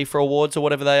 or the FIFA Awards or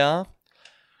whatever they are.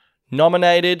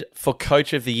 Nominated for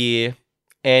Coach of the Year,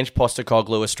 Ange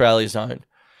Postecoglou, Australia's own.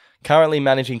 Currently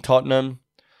managing Tottenham,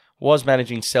 was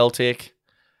managing Celtic.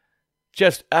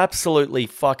 Just absolutely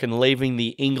fucking leaving the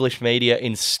English media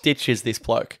in stitches, this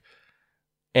bloke.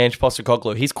 Ange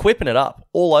Postecoglou. He's quipping it up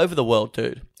all over the world,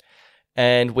 dude.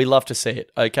 And we love to see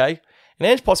it, okay? And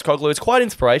Ange Postecoglou is quite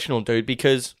inspirational, dude,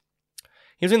 because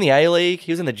he was in the A-League,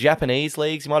 he was in the Japanese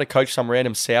leagues, he might have coached some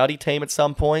random Saudi team at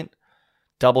some point.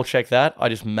 Double check that. I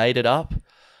just made it up.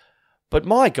 But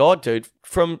my God, dude,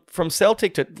 from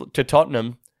Celtic to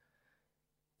Tottenham,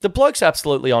 the bloke's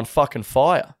absolutely on fucking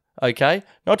fire, okay?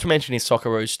 Not to mention his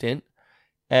Socceroos stint.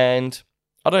 And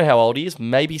I don't know how old he is,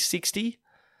 maybe 60?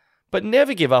 But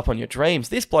never give up on your dreams.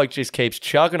 This bloke just keeps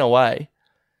chugging away.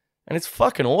 And it's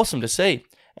fucking awesome to see.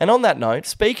 And on that note,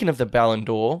 speaking of the Ballon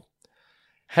d'Or,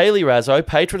 Hayley Razzo,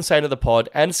 patron saint of the pod,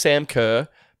 and Sam Kerr,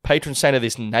 patron saint of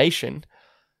this nation,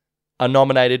 are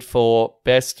nominated for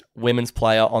Best Women's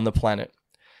Player on the Planet.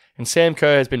 And Sam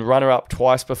Kerr has been runner-up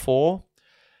twice before.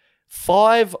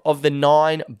 5 of the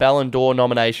 9 Ballon d'Or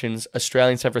nominations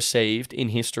Australians have received in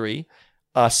history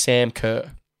are Sam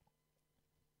Kerr.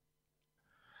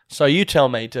 So you tell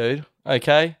me, dude,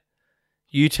 okay?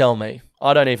 You tell me.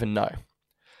 I don't even know.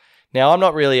 Now, I'm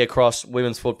not really across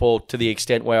women's football to the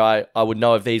extent where I would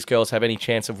know if these girls have any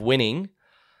chance of winning.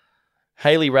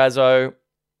 Hayley Raso,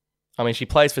 I mean, she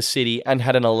plays for City and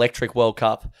had an electric World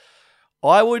Cup.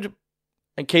 I would,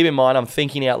 and keep in mind, I'm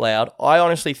thinking out loud, I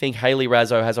honestly think Hayley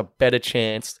Raso has a better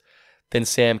chance than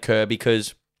Sam Kerr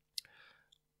because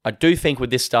I do think with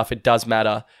this stuff, it does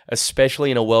matter,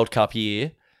 especially in a World Cup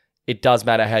year. It does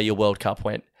matter how your World Cup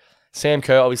went. Sam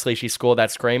Kerr, obviously, she scored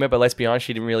that screamer, but let's be honest,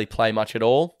 she didn't really play much at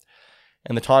all.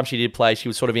 And the time she did play, she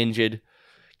was sort of injured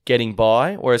getting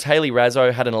by. Whereas Hayley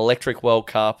Raso had an electric World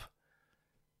Cup.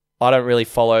 I don't really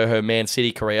follow her Man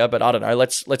City career, but I don't know.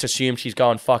 Let's assume she's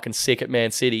going fucking sick at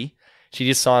Man City. She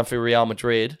just signed for Real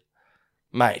Madrid.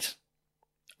 Mate,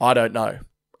 I don't know.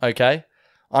 Okay?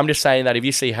 I'm just saying that if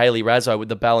you see Hayley Raso with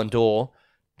the Ballon d'Or,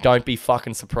 don't be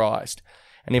fucking surprised.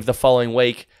 And if the following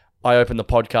week I open the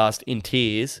podcast in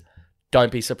tears,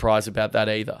 don't be surprised about that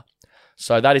either.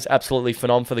 So that is absolutely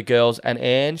phenomenal for the girls. And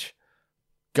Ange,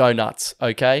 go nuts,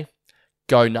 okay?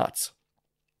 Go nuts.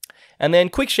 And then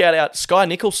quick shout out, Sky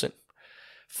Nicholson,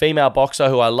 female boxer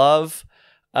who I love.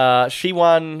 She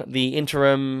won the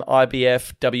interim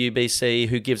IBF WBC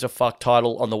Who Gives a Fuck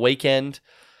title on the weekend.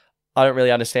 I don't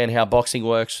really understand how boxing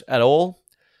works at all.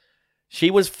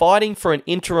 She was fighting for an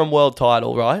interim world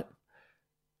title, right?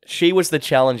 She was the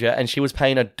challenger and she was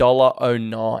paying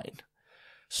 $1.09.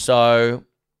 So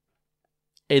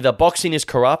either boxing is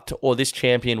corrupt or this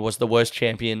champion was the worst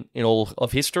champion in all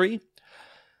of history.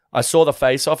 I saw the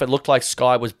face-off. It looked like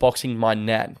Sky was boxing my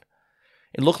nan.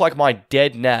 It looked like my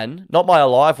dead nan, not my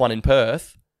alive one in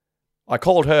Perth. I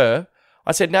called her.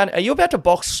 I said, Nan, are you about to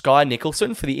box Sky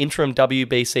Nicholson for the interim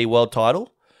WBC world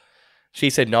title? She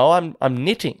said, no, I'm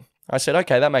knitting. I said,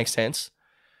 okay, that makes sense.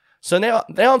 So now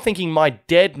I'm thinking my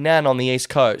dead nan on the East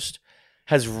Coast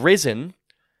has risen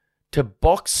to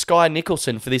box Sky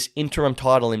Nicholson for this interim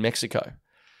title in Mexico.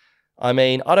 I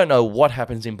mean, I don't know what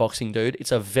happens in boxing, dude.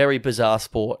 It's a very bizarre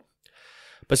sport.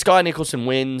 But Sky Nicholson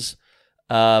wins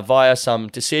via some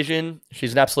decision.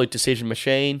 She's an absolute decision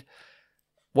machine.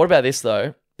 What about this,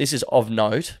 though? This is of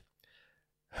note.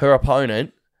 Her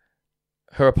opponent's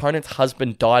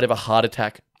husband died of a heart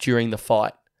attack during the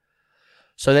fight.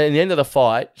 So then at the end of the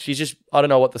fight, she's just, I don't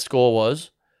know what the score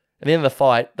was. At the end of the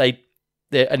fight,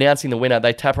 they're announcing the winner.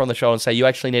 They tap her on the shoulder and say, you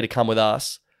actually need to come with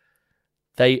us.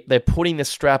 They're putting the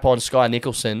strap on Sky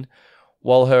Nicholson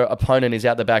while her opponent is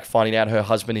out the back finding out her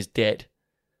husband is dead.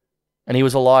 And he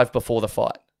was alive before the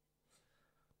fight.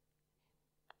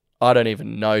 I don't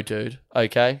even know, dude.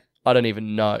 Okay? I don't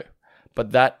even know.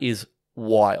 But that is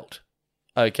wild.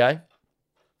 Okay?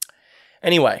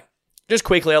 Anyway, just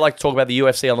quickly, I'd like to talk about the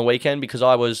UFC on the weekend because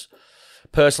I was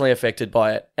personally affected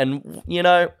by it. And, you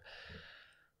know,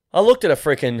 I looked at a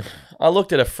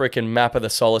freaking map of the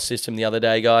solar system the other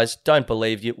day, guys. Don't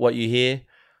believe what you hear.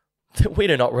 We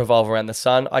do not revolve around the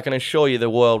sun. I can assure you the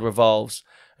world revolves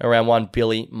around one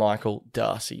Billy Michael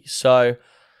Darcy. So,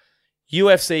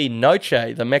 UFC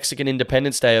Noche, the Mexican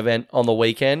Independence Day event on the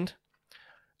weekend.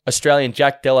 Australian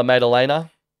Jack Della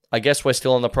Maddalena. I guess we're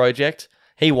still on the project.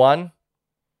 He won.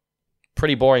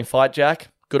 Pretty boring fight, Jack.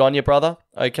 Good on you, brother.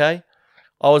 Okay.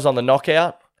 I was on the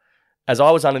knockout. As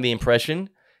I was under the impression,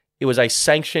 it was a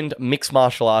sanctioned mixed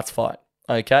martial arts fight.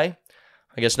 Okay.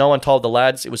 I guess no one told the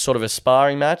lads. It was sort of a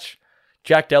sparring match.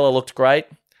 Jack Della looked great.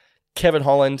 Kevin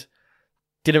Holland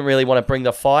didn't really want to bring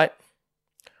the fight.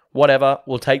 Whatever,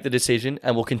 we'll take the decision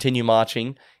and we'll continue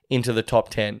marching into the top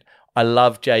 10. I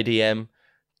love JDM.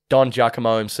 Don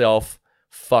Giacomo himself.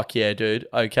 Fuck yeah, dude.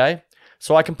 Okay?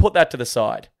 So I can put that to the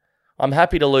side. I'm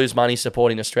happy to lose money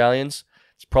supporting Australians.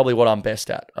 It's probably what I'm best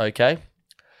at. Okay?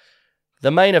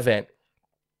 The main event.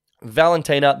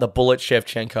 Valentina the Bullet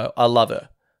Shevchenko. I love her.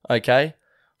 Okay?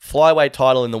 Flyweight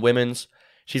title in the women's.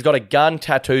 She's got a gun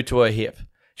tattooed to her hip.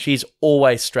 She's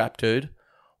always strapped, dude.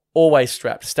 Always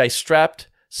strapped. Stay strapped.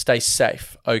 Stay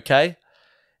safe, okay?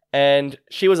 And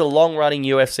she was a long-running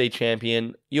UFC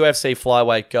champion, UFC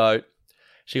flyweight GOAT.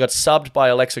 She got subbed by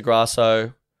Alexa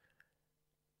Grasso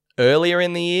earlier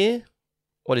in the year.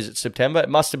 What is it, September? It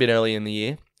must have been early in the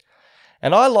year.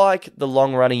 And I like the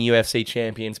long-running UFC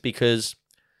champions because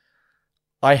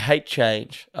I hate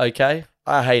change, okay?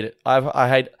 I hate it.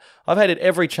 I've hated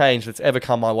every change that's ever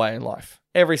come my way in life.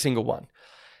 Every single one.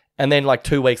 And then like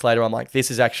 2 weeks later, I'm like, this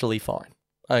is actually fine.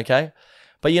 Okay?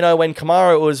 But you know, when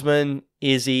Kamaru Usman,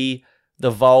 Izzy,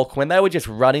 the Volk, when they were just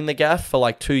running the gaff for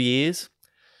like 2 years,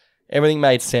 everything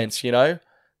made sense, you know?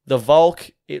 The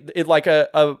Volk, it like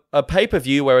a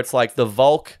pay-per-view where it's like the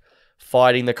Volk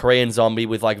fighting the Korean Zombie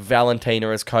with like Valentina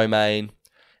as co-main,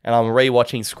 and I'm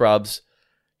rewatching Scrubs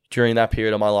during that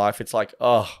period of my life. It's like,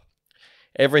 oh,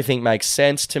 everything makes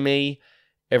sense to me.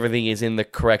 Everything is in the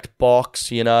correct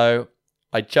box, you know?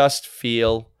 I just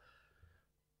feel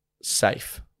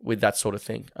safe with that sort of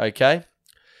thing, okay?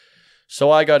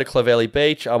 So I go to Clovelly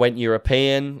Beach. I went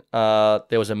European.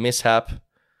 There was a mishap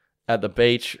at the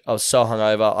beach. I was so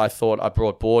hungover, I thought I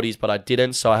brought boardies, but I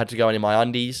didn't, so I had to go in my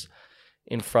undies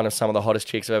in front of some of the hottest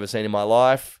chicks I've ever seen in my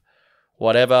life.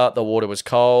 Whatever, the water was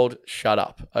cold. Shut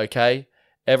up, okay?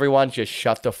 Everyone just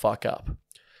shut the fuck up.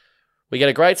 We get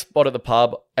a great spot at the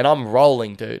pub, and I'm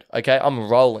rolling, dude, okay? I'm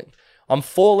rolling. I'm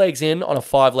 4 legs in on a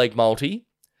 5-leg multi.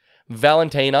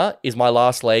 Valentina is my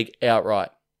last leg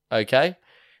outright, okay?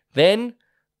 Then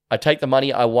I take the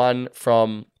money I won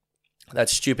from that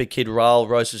stupid kid Raul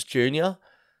Rosas Jr.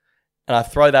 and I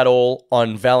throw that all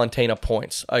on Valentina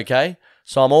points, okay?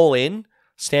 So I'm all in,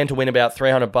 stand to win about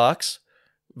 $300.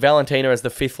 Valentina as the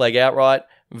 5th leg outright,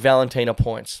 Valentina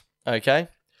points, okay?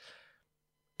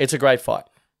 It's a great fight,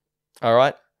 all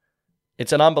right?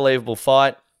 It's an unbelievable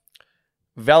fight.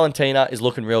 Valentina is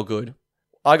looking real good.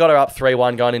 I got her up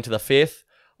 3-1 going into the 5th.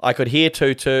 I could hear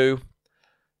 2-2,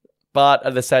 but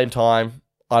at the same time,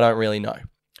 I don't really know.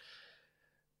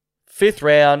 5th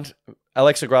round,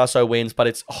 Alexa Grasso wins, but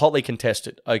it's hotly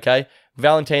contested, okay?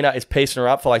 Valentina is piecing her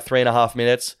up for like 3.5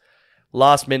 minutes.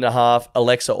 Last minute and a half,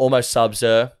 Alexa almost subs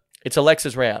her. It's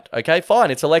Alexa's round, okay?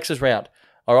 Fine, it's Alexa's round,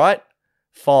 all right?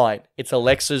 Fine, it's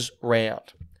Alexa's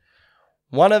round.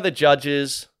 One of the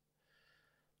judges,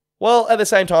 well, at the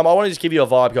same time, I want to just give you a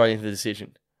vibe going into the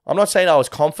decision. I'm not saying I was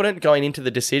confident going into the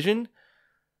decision,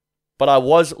 but I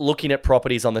was looking at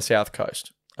properties on the South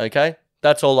Coast, okay?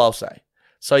 That's all I'll say.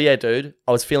 So yeah, dude,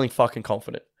 I was feeling fucking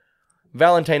confident.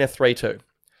 Valentina 3-2.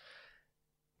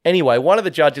 Anyway, one of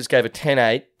the judges gave a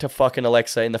 10-8 to fucking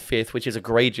Alexa in the 5th, which is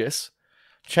egregious,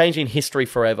 changing history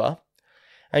forever.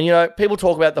 And, you know, people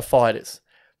talk about the fighters,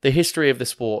 the history of the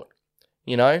sport,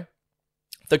 you know,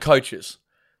 the coaches,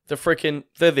 the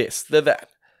this, the that.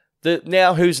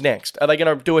 Now who's next? Are they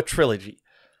going to do a trilogy?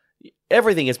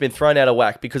 Everything has been thrown out of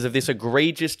whack because of this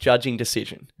egregious judging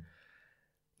decision.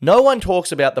 No one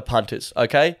talks about the punters,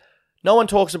 okay? No one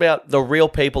talks about the real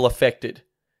people affected,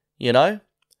 you know?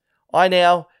 I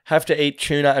now have to eat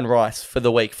tuna and rice for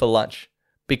the week for lunch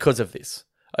because of this,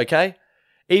 okay?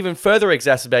 Even further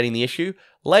exacerbating the issue,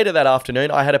 later that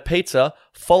afternoon, I had a pizza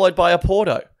followed by a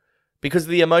Porto because of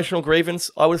the emotional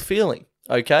grievance I was feeling,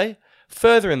 okay?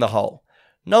 Further in the hole.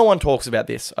 No one talks about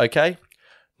this, okay?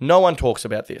 No one talks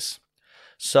about this.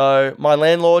 So my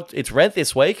landlord, it's rent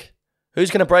this week.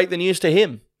 Who's going to break the news to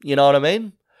him? You know what I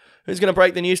mean? Who's going to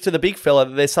break the news to the big fella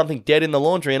that there's something dead in the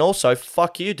laundry? And also,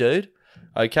 fuck you, dude.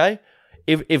 Okay?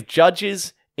 If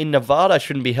judges in Nevada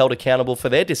shouldn't be held accountable for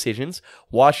their decisions,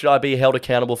 why should I be held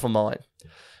accountable for mine?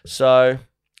 So,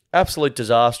 absolute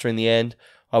disaster in the end.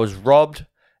 I was robbed.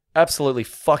 Absolutely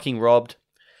fucking robbed.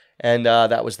 And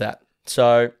that was that.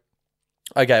 So,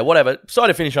 okay, whatever. Sorry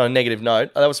to finish on a negative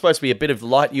note. That was supposed to be a bit of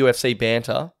light UFC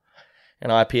banter.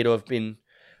 And I appear to have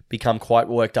become quite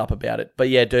worked up about it. But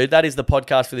yeah, dude, that is the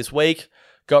podcast for this week.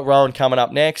 Got Rowan coming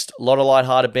up next. A lot of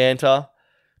lighthearted banter.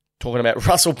 Talking about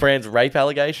Russell Brand's rape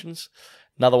allegations.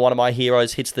 Another one of my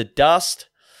heroes hits the dust.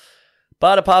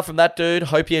 But apart from that, dude,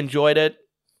 hope you enjoyed it.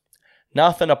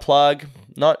 Nothing to plug.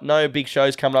 No big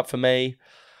shows coming up for me.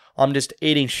 I'm just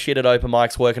eating shit at open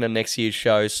mics, working on next year's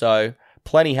show. So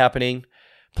plenty happening.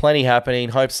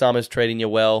 Hope summer's treating you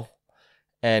well.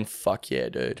 And fuck yeah,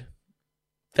 dude.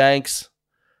 Thanks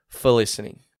for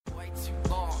listening. Way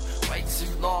too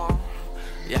long.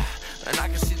 Yeah, and I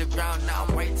can see the ground now.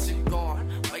 Way too gone.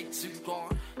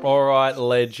 All right,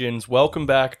 legends. Welcome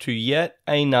back to yet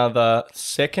another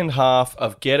second half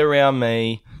of Get Around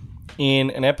Me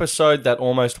in an episode that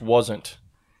almost wasn't.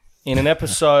 In an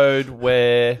episode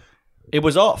where it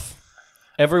was off.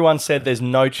 Everyone said there's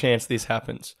no chance this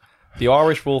happens. The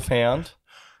Irish Wolfhound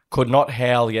could not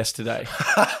howl yesterday.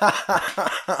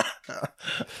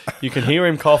 You can hear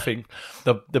him coughing.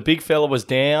 The big fella was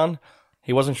down.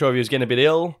 He wasn't sure if he was getting a bit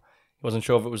ill. He wasn't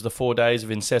sure if it was the 4 days of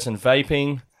incessant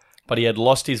vaping, but he had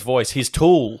lost his voice, his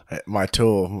tool. My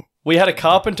tool. We had a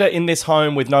carpenter in this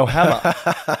home with no hammer.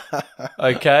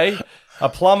 Okay? A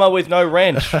plumber with no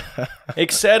wrench.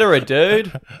 Etc.,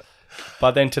 dude.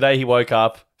 But then today he woke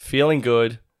up feeling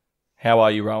good. How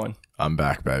are you, Rowan? I'm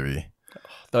back, baby.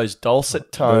 Those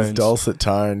dulcet tones.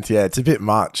 Yeah, it's a bit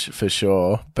much for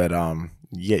sure, but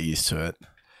you get used to it.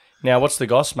 Now, what's the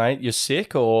goss, mate? You're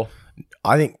sick or?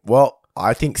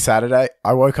 I think Saturday.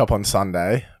 I woke up on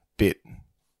Sunday,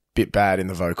 bit bad in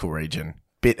the vocal region.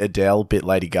 Bit Adele, bit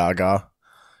Lady Gaga.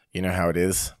 You know how it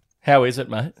is. How is it,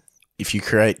 mate? If you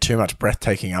create too much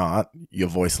breathtaking art, your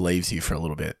voice leaves you for a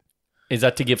little bit. Is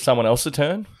that to give someone else a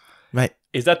turn? Mate.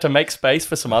 Is that to make space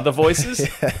for some other voices?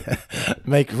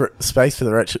 Make space for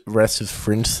the rest of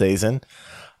Fringe season.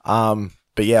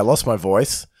 But yeah, I lost my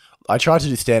voice. I tried to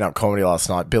do stand-up comedy last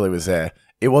night. Billy was there.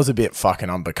 It was a bit fucking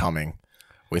unbecoming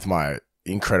with my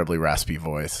incredibly raspy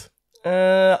voice.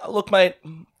 Look, mate,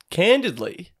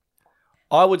 candidly,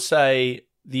 I would say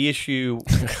the issue...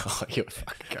 Oh, you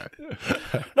fucking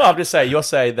go. No, I'm just saying, you're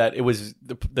saying that it was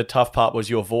the tough part was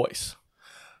your voice.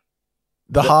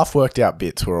 The half worked out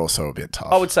bits were also a bit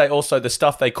tough. I would say also the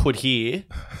stuff they could hear,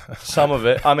 some of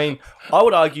it. I mean, I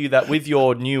would argue that with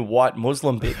your new white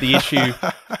Muslim bit, the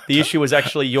issue was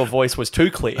actually your voice was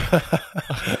too clear.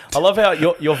 I love how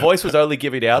your voice was only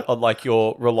giving out on like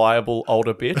your reliable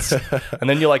older bits, and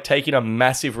then you're like taking a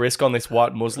massive risk on this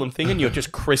white Muslim thing, and you're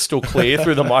just crystal clear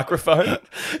through the microphone.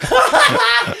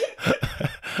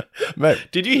 Mate.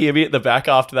 Did you hear me at the back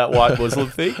after that white Muslim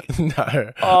thing?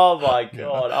 No. Oh my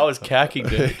God. I was cacking,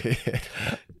 dude.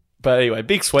 But anyway,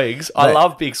 big swings. I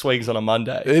love big swings on a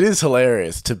Monday. It is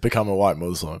hilarious to become a white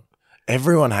Muslim.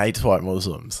 Everyone hates white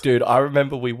Muslims. Dude, I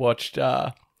remember we watched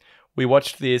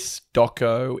this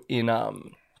doco in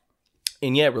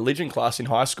religion class in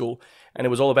high school, and it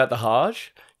was all about the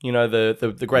Hajj, you know,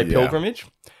 the great pilgrimage.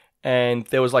 And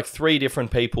there was like 3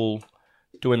 different people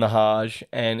doing the Hajj,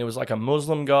 and it was like a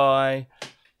Muslim guy,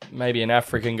 maybe an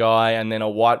African guy, and then a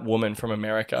white woman from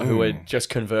America who had just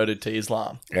converted to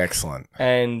Islam. Excellent.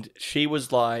 And she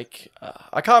was like,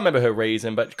 I can't remember her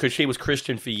reason, but because she was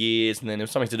Christian for years, and then it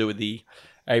was something to do with the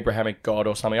Abrahamic God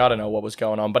or something. I don't know what was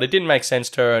going on, but it didn't make sense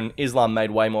to her, and Islam made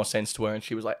way more sense to her. And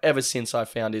she was like, ever since I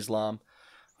found Islam,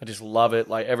 I just love it,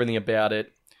 like everything about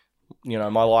it. You know,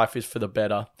 my life is for the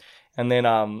better. And then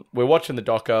we're watching the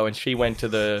doco, and she went to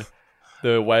the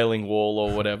Wailing Wall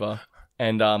or whatever,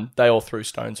 and they all threw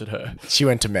stones at her. She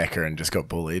went to Mecca and just got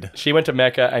bullied. She went to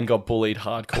Mecca and got bullied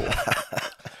hardcore.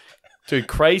 Dude,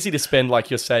 crazy to spend like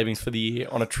your savings for the year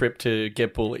on a trip to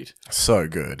get bullied. So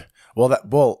good.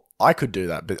 Well, I could do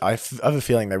that, but I have a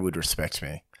feeling they would respect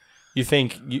me. You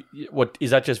think, what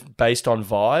is that just based on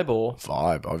vibe or?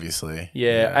 Vibe, obviously.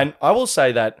 Yeah, and I will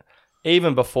say that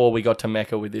even before we got to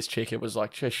Mecca with this chick, it was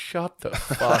like, just shut the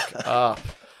fuck up,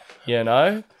 you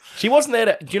know? She wasn't there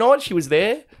to... Do you know what? She was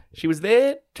there. She was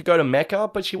there to go to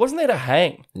Mecca, but she wasn't there to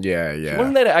hang. Yeah. She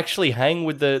wasn't there to actually hang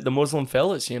with the Muslim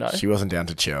fellas, you know? She wasn't down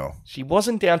to chill. She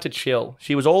wasn't down to chill.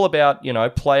 She was all about, you know,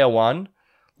 player one,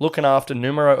 looking after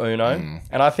numero uno,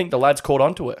 and I think the lads caught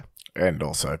on to her. And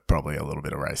also probably a little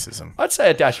bit of racism. I'd say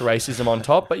a dash of racism on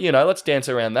top, but, you know, let's dance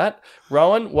around that.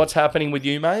 Rowan, what's happening with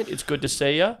you, mate? It's good to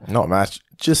see you. Not much.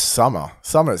 Just summer.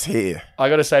 Summer's here. I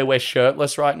got to say, we're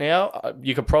shirtless right now.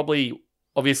 You could probably...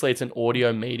 Obviously, it's an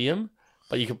audio medium,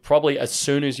 but you could probably, as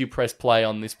soon as you press play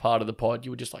on this part of the pod,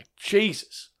 you were just like,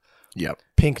 Jesus. Yep.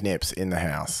 Pink nips in the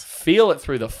house. Feel it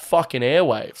through the fucking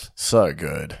airwaves. So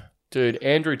good. Dude,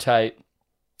 Andrew Tate,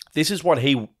 this is what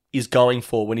he is going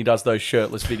for when he does those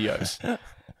shirtless videos.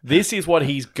 This is what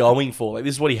he's going for. Like,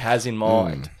 this is what he has in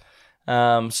mind.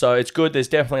 So it's good. There's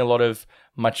definitely a lot of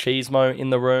machismo in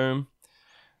the room.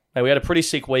 And we had a pretty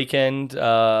sick weekend. Dude,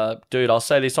 I'll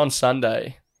say this, on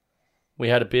Sunday... We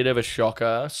had a bit of a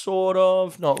shocker, sort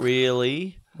of, not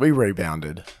really. We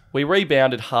rebounded. We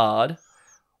rebounded hard.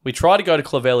 We tried to go to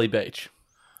Clovelly Beach.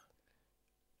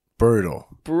 Brutal.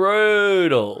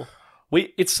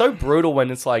 It's so brutal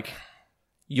when it's like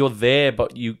you're there,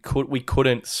 but we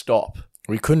couldn't stop.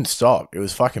 We couldn't stop. It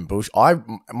was fucking bullshit.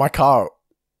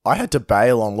 I had to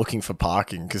bail on looking for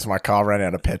parking because my car ran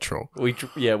out of petrol. I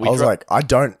was like, I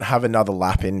don't have another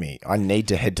lap in me. I need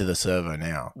to head to the servo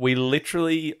now. We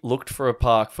literally looked for a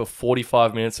park for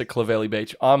 45 minutes at Clovelly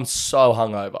Beach. I'm so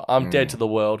hungover. I'm dead to the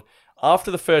world.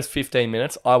 After the first 15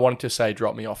 minutes, I wanted to say,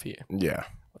 drop me off here. Yeah.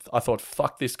 I thought,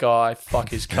 fuck this guy, fuck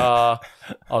his car.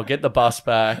 I'll get the bus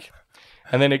back.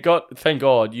 And then thank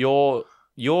God, your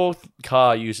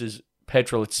car uses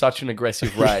petrol at such an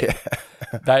aggressive rate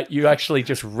that you actually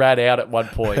just rat out at one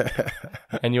point.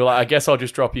 And you're like, I guess I'll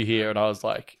just drop you here. And I was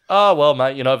like, oh, well,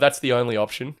 mate, you know, that's the only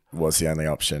option. Was the only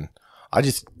option.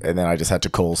 And then I just had to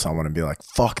call someone and be like,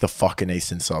 fuck the fucking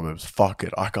eastern suburbs. Fuck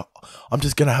it. I'm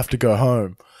just going to have to go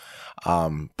home.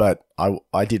 But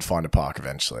I did find a park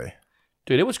eventually.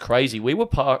 Dude, it was crazy. We were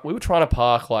trying to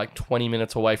park like 20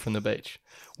 minutes away from the beach.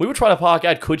 We were trying to park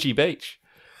at Coogee Beach.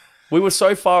 We were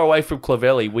so far away from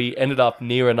Clovelly, we ended up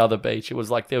near another beach. It was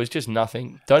like there was just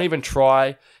nothing. Don't even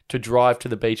try to drive to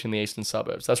the beach in the eastern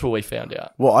suburbs. That's what we found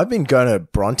out. Well, I've been going to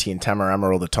Bronte and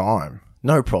Tamarama all the time.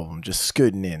 No problem, just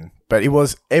scooting in. But it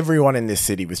was, everyone in this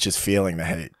city was just feeling the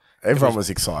heat. Everyone was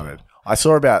excited. I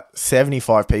saw about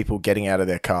 75 people getting out of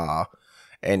their car,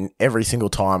 and every single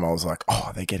time I was like,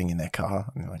 oh, they're getting in their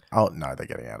car? And they're like, oh, no, they're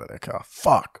getting out of their car.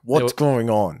 Fuck, what's going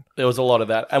on? There was a lot of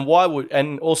that.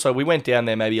 And also, we went down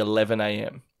there maybe 11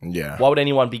 a.m. Yeah. Why would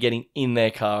anyone be getting in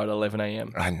their car at 11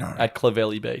 a.m.? I know. At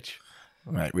Clovelly Beach?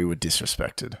 Mate, we were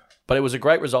disrespected. But it was a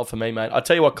great result for me, mate. I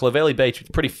tell you what, Clovelly Beach, it's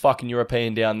pretty fucking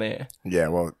European down there. Yeah,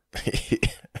 well,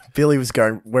 Billy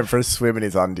went for a swim in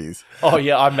his undies. Oh,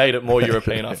 yeah, I made it more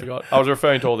European, I forgot. I was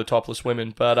referring to all the topless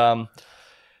women. But,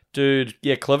 dude,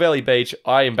 yeah, Clovelly Beach,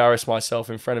 I embarrassed myself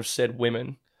in front of said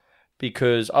women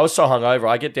because I was so hungover.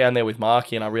 I get down there with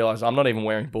Marky and I realize I'm not even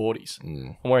wearing boardies.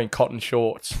 I'm wearing cotton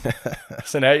shorts.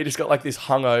 So now you just got like this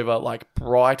hungover, like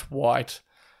bright white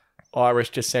Irish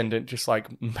descendant just like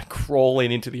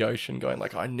crawling into the ocean going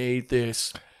like, I need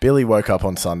this. Billy woke up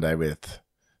on Sunday with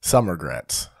some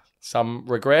regrets. Some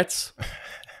regrets?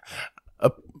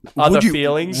 Other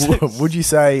feelings? Would you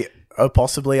say a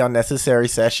possibly unnecessary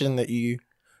session that you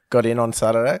got in on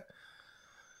Saturday?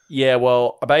 Yeah,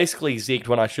 well, I basically zigged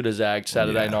when I should have zagged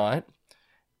Saturday night.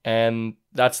 And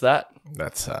that's that.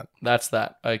 That's that. That's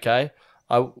that, okay?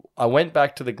 I went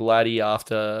back to the Gladdy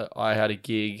after I had a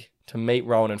gig to meet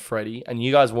Rowan and Freddie, and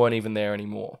you guys weren't even there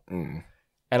anymore. And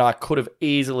I could have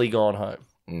easily gone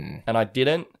home. And I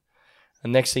didn't.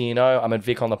 And next thing you know, I'm at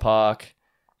Vic on the Park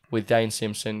with Dane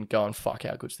Simpson going, fuck,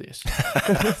 how good's this?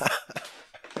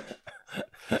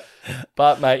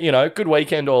 But, mate, you know, good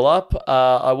weekend all up.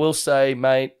 I will say,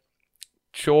 mate,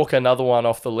 chalk another one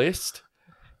off the list.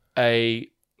 A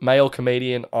male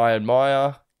comedian I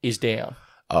admire is down.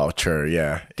 Oh, true,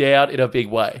 yeah. Down in a big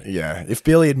way. Yeah. If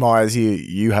Billy admires you,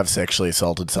 you have sexually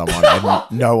assaulted someone and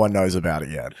no one knows about it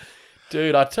yet.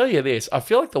 Dude, I tell you this. I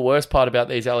feel like the worst part about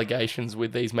these allegations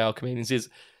with these male comedians is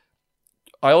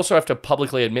I also have to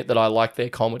publicly admit that I like their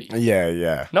comedy. Yeah,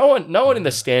 yeah. No one in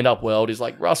the stand-up world is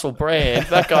like, Russell Brand,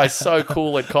 that guy's so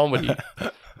cool at comedy.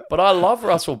 But I love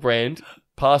Russell Brand,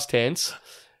 past tense,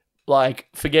 like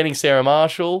Forgetting Sarah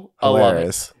Marshall.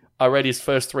 Hilarious. I love it. I read his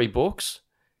first 3 books.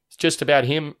 It's just about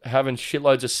him having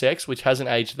shitloads of sex, which hasn't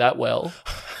aged that well.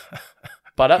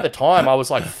 But at the time, I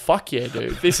was like, fuck yeah,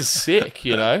 dude. This is sick,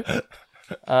 you know?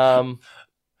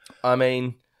 I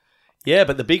mean, yeah,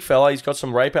 but the big fella, he's got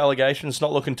some rape allegations,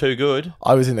 not looking too good.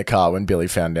 I was in the car when Billy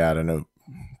found out and it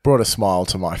brought a smile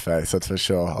to my face, that's for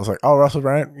sure. I was like, oh, Russell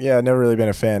Brand? Yeah, never really been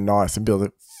a fan. Nice. And Billy,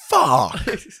 fuck.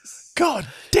 God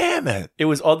damn it. It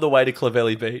was on the way to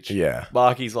Clovelly Beach. Yeah.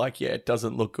 Marky's like, yeah, it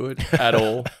doesn't look good at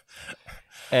all.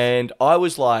 And I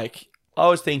was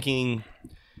thinking,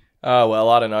 oh, well,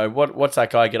 I don't know. What's that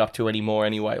guy get up to anymore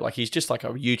anyway? Like, he's just like a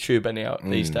YouTuber now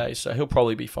these days, so he'll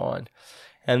probably be fine.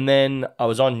 And then I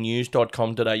was on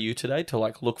news.com.au today to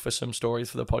like look for some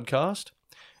stories for the podcast.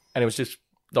 And it was just,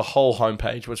 the whole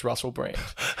homepage was Russell Brand.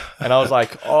 And I was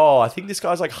like, oh, I think this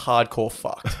guy's like hardcore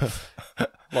fucked.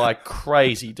 Like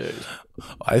crazy, dude.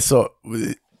 I saw,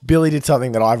 Billy did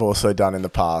something that I've also done in the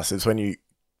past. It's when you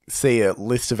see a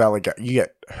list of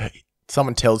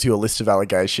someone tells you a list of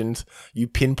allegations, you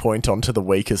pinpoint onto the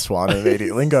weakest one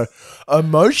immediately and go,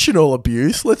 emotional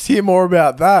abuse, let's hear more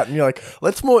about that. And you're like,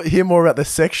 hear more about the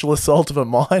sexual assault of a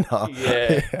minor.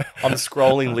 Yeah. I'm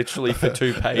scrolling literally for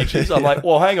 2 pages. I'm like,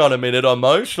 well, hang on a minute,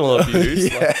 emotional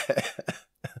abuse. Yeah.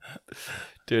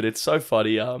 Dude, it's so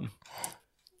funny.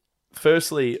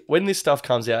 Firstly, when this stuff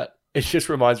comes out, it just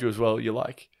reminds you as well, you're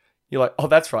like, oh,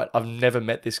 that's right. I've never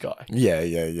met this guy. Yeah.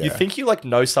 You think you like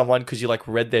know someone because you like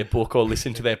read their book or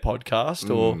listened to their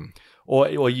podcast or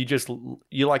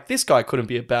you're like, this guy couldn't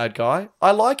be a bad guy.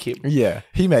 I like him. Yeah.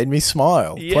 He made me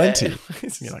smile. Yeah. Plenty.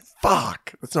 You're like,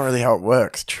 fuck. That's not really how it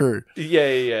works. True.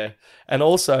 Yeah. And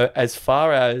also, as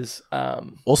far as...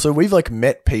 Also, we've like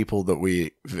met people that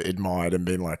we admired and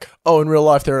been like, oh, in real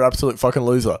life, they're an absolute fucking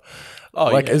loser. Oh,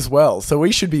 like yeah. as well. So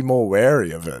we should be more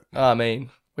wary of it. I mean...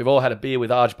 We've all had a beer with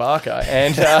Arj Barker,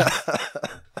 and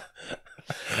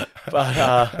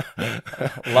but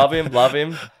love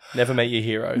him. Never met your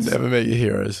heroes. Never met your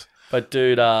heroes. But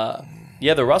dude,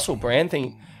 yeah, the Russell Brand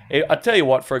thing. I tell you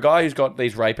what, for a guy who's got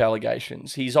these rape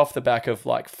allegations, he's off the back of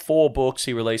like 4 books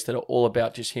he released that are all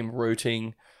about just him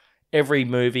rooting. Every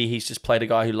movie, he's just played a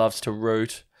guy who loves to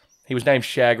root. He was named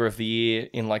Shagger of the Year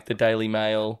in like the Daily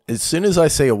Mail. As soon as I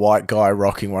see a white guy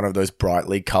rocking one of those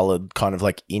brightly coloured kind of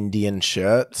like Indian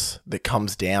shirts that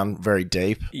comes down very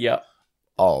deep, yeah,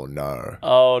 Oh no.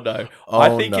 Oh no. Oh,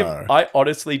 I think no. I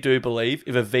honestly do believe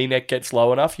if a V-neck gets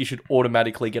low enough, you should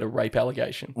automatically get a rape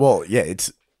allegation. Well, yeah,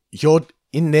 you're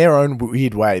in their own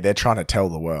weird way. They're trying to tell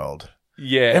the world.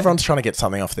 Yeah. Everyone's trying to get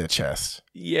something off their chest.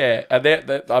 Yeah. And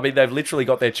they've literally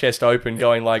got their chest open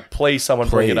going like, please someone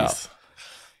bring it up.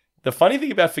 The funny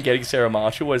thing about Forgetting Sarah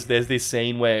Marshall was there's this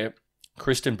scene where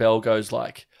Kristen Bell goes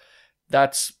like,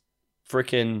 that's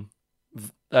freaking,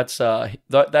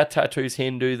 that tattoo's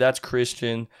Hindu, that's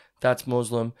Christian, that's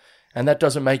Muslim, and that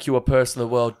doesn't make you a person of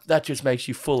the world. That just makes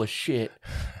you full of shit.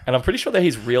 And I'm pretty sure they're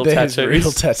his real tattoos.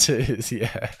 Real tattoos,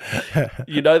 yeah.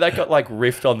 You know, that got like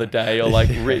riffed on the day or like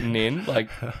written in. Like,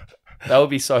 that would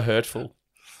be so hurtful.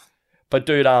 But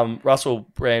dude, Russell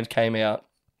Brand came out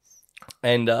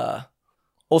and,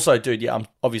 also, dude, yeah, I'm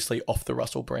obviously off the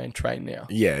Russell Brand train now.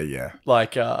 Yeah.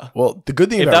 Like, well, the good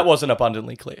thing if about that wasn't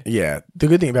abundantly clear. Yeah, the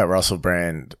good thing about Russell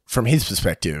Brand, from his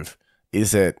perspective,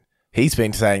 is that he's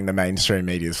been saying the mainstream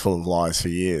media is full of lies for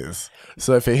years.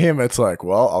 So for him, it's like,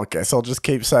 well, I guess I'll just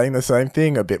keep saying the same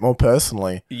thing a bit more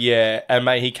personally. Yeah, and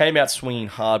mate, he came out swinging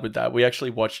hard with that. We actually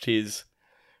watched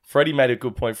Freddie made a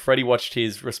good point. Freddie watched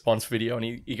his response video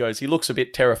and he goes, he looks a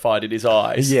bit terrified in his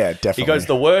eyes. Yeah, definitely. He goes,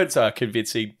 the words are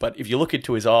convincing, but if you look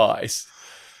into his eyes,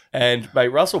 and mate,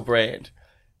 Russell Brand,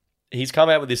 he's come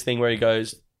out with this thing where he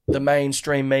goes, the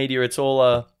mainstream media, it's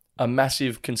all a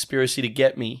massive conspiracy to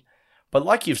get me. But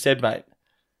like you've said, mate,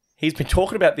 he's been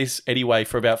talking about this anyway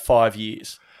for about 5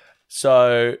 years.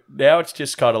 So now it's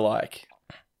just kind of like...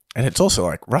 And it's also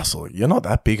like, Russell, you're not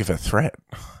that big of a threat.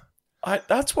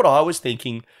 That's what I was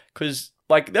thinking, because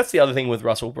like that's the other thing with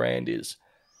Russell Brand is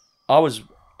I was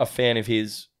a fan of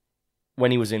his when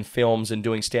he was in films and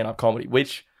doing stand-up comedy,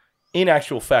 which in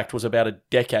actual fact was about a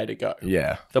decade ago.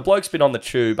 Yeah. The bloke's been on the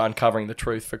tube uncovering the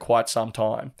truth for quite some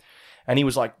time. And he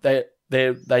was like,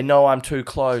 they know I'm too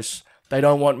close. They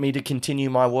don't want me to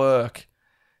continue my work.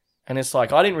 And it's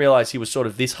like, I didn't realize he was sort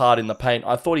of this hard in the paint.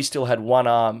 I thought he still had one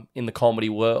arm in the comedy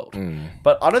world.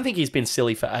 But I don't think he's been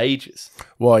silly for ages.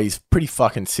 Well, he's pretty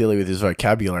fucking silly with his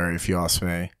vocabulary, if you ask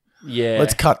me. Yeah.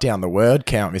 Let's cut down the word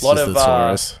count,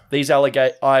 Mr.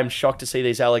 Thesaurus. I'm shocked to see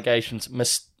these allegations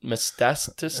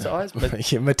metastasized.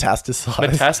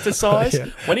 Metastasize. Yeah.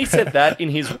 When he said that in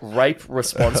his rape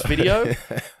response video,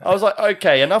 I was like,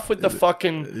 okay, enough with the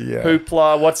fucking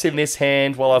hoopla. What's in this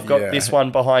hand? Well, I've got this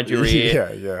one behind your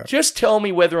ear. Yeah. Just tell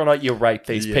me whether or not you raped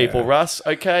these people, Russ.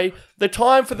 Okay, the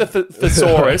time for the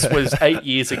thesaurus was 8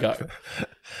 years ago.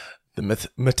 The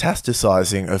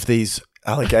metastasizing of these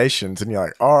allegations, and you're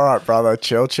like, all right, brother,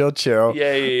 chill.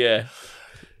 Yeah.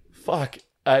 Fuck.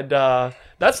 And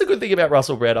that's the good thing about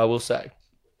Russell Brand, I will say.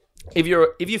 If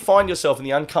you find yourself in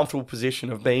the uncomfortable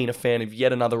position of being a fan of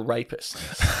yet another rapist,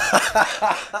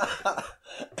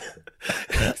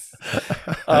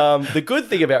 the good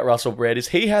thing about Russell Brand is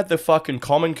he had the fucking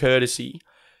common courtesy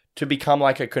to become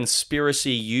like a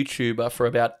conspiracy YouTuber for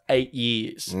about 8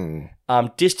 years,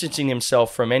 distancing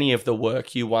himself from any of the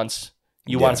work you once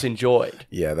enjoyed.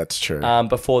 Yeah, that's true.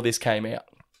 Before this came out.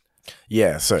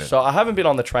 Yeah, so I haven't been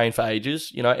on the train for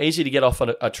ages. You know, easy to get off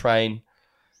on a train.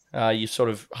 You've sort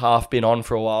of half been on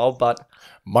for a while, but...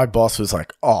 My boss was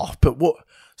like, oh, but what...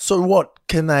 So what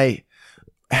can they...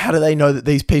 How do they know that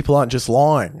these people aren't just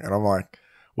lying? And I'm like,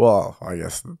 well, I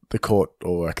guess the court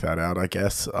will work that out, I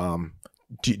guess.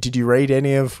 Did you read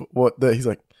any of what he's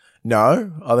like,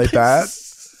 no? Are they bad?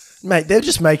 Mate, they're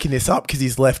just making this up because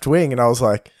he's left wing. And I was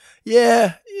like,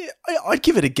 yeah, I'd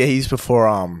give it a geeze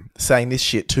before saying this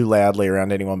shit too loudly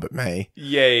around anyone but me.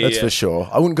 Yeah. That's for sure.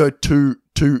 I wouldn't go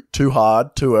too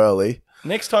hard, too early.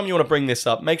 Next time you want to bring this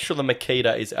up, make sure the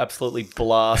Makita is absolutely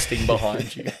blasting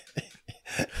behind you.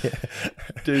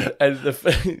 Dude, and the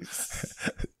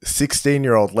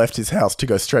 16-year-old left his house to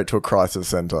go straight to a crisis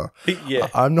center. Yeah.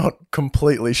 I'm not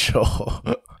completely sure.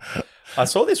 I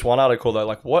saw this one article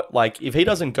though, like if he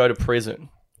doesn't go to prison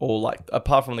or like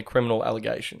apart from the criminal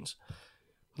allegations,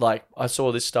 like I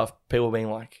saw this stuff, people being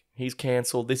like, he's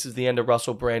cancelled, this is the end of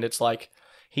Russell Brand. It's like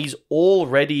he's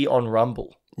already on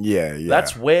Rumble. Yeah.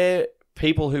 That's where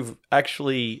people who've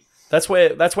actually that's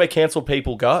where cancelled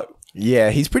people go. Yeah,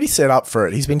 he's pretty set up for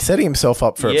it. He's been setting himself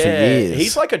up for it for years.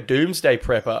 He's like a doomsday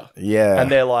prepper. Yeah. And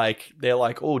they're like,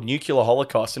 oh, nuclear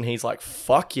holocaust. And he's like,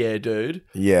 fuck yeah, dude.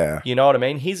 Yeah. You know what I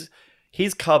mean? His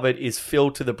cupboard is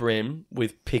filled to the brim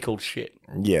with pickled shit.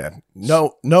 Yeah.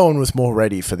 No one was more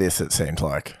ready for this, it seemed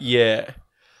like. Yeah.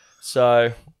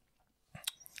 So...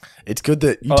 It's good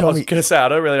that you told me... I was going to say, I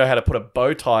don't really know how to put a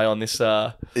bow tie on this...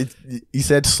 You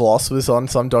said Sloss was on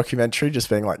some documentary just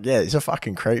being like, yeah, he's a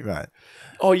fucking creep, mate.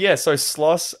 Oh, yeah. So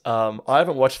Sloss, I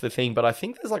haven't watched the thing, but I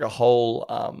think there's like a whole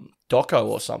doco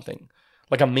or something.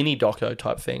 Like a mini doco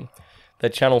type thing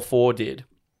that Channel 4 did.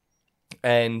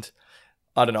 And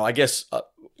I don't know, I guess I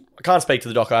can't speak to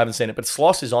the doc, I haven't seen it, but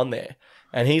Sloss is on there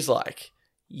and he's like,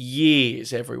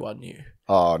 years everyone knew.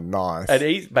 Oh, nice. And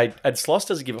and Sloss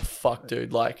doesn't give a fuck,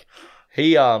 dude. Like,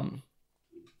 he, and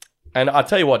I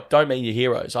tell you what, don't meet your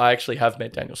heroes. I actually have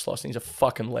met Daniel Sloss and he's a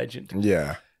fucking legend.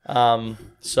 Yeah.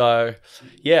 So,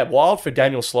 yeah, wild for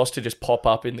Daniel Sloss to just pop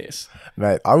up in this.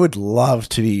 Mate, I would love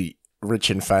to be rich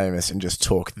and famous and just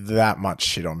talk that much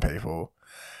shit on people.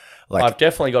 Like, I've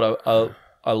definitely got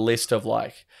a list of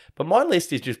like, but my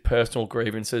list is just personal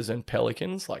grievances and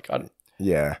pelicans. Like, I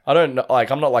don't know, like,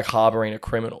 I'm not like harboring a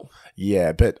criminal.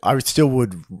 Yeah, but I still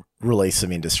would release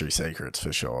some industry secrets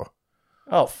for sure.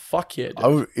 Oh, fuck yeah,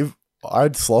 dude. If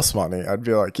I'd Sloss money, I'd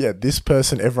be like, yeah, this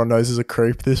person everyone knows is a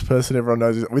creep. This person everyone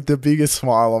knows is, with the biggest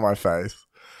smile on my face.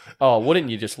 Oh, wouldn't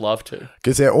you just love to?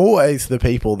 Because they're always the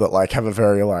people that like have a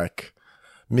very like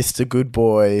Mr. Good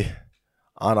Boy,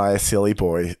 aren't I a silly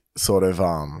boy sort of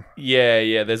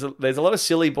Yeah. There's a lot of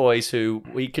silly boys who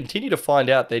we continue to find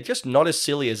out they're just not as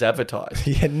silly as advertised.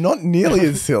 Yeah, not nearly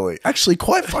as silly. Actually,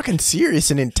 quite fucking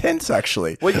serious and intense.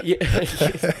 Actually, Well, yeah,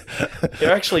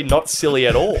 they're actually not silly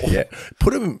at all. yeah.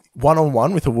 Put them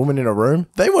 1-on-1 with a woman in a room,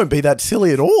 they won't be that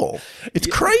silly at all. It's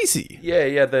crazy.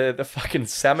 Yeah. The fucking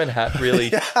salmon hat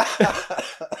really.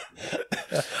 I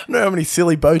don't know how many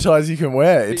silly bow ties you can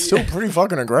wear. It's still pretty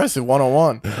fucking aggressive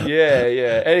 1-on-1.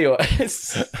 Yeah.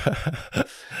 Anyways.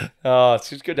 Oh, it's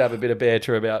just good to have a bit of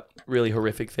banter about really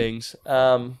horrific things.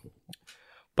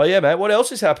 But yeah, mate, what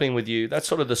else is happening with you? That's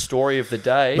sort of the story of the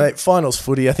day. Mate, finals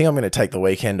footy. I think I'm going to take the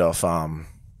weekend off.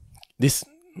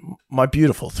 My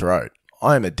beautiful throat.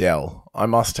 I am Adele. I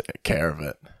must take care of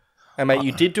it. And mate,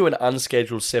 you did do an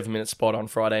unscheduled 7-minute spot on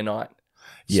Friday night.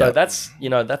 Yeah. So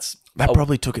that's That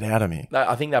probably took it out of me.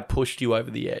 I think that pushed you over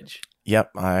the edge.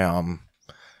 Yep. 2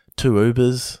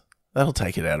 Ubers. That'll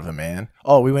take it out of a man.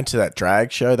 Oh, we went to that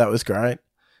drag show. That was great.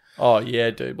 Oh, yeah,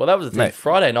 dude. Well, that was the thing. Mate.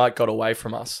 Friday night got away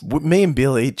from us. Me and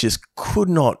Billy just could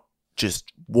not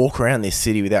just walk around this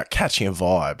city without catching a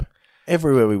vibe.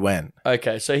 Everywhere we went.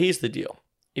 Okay, so here's the deal.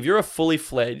 If you're a fully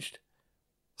fledged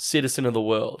citizen of the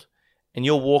world and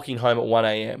you're walking home at 1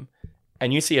 a.m.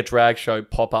 and you see a drag show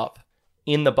pop up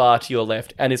in the bar to your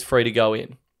left and it's free to go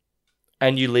in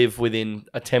and you live within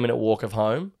a 10-minute walk of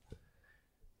home,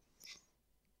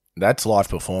 That's live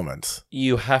performance.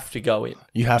 you have to go in.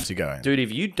 You have to go in. Dude,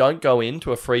 if you don't go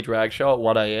into a free drag show at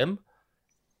 1 a.m.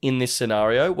 in this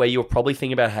scenario where you're probably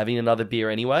thinking about having another beer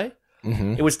anyway,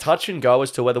 it was touch and go as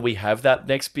to whether we have that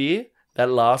next beer, that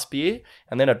last beer,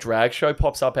 and then a drag show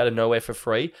pops up out of nowhere for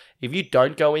free. If you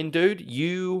don't go in, dude,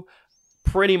 you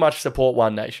pretty much support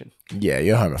One Nation. Yeah,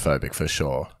 you're homophobic for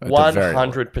sure. At the very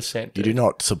 100%. You Dude. do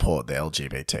not support the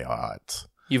LGBT rights.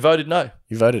 You voted no.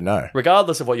 You voted no.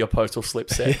 Regardless of what your postal slip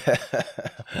said.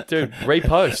 Dude,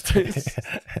 repost.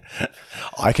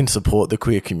 I can support the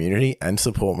queer community and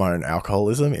support my own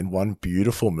alcoholism in one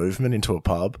beautiful movement into a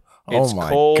pub. It's oh my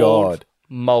called God.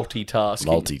 multitasking.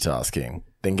 Multitasking.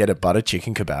 Then get a butter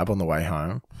chicken kebab on the way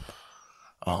home.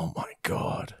 Oh my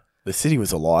God. The city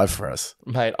was alive for us.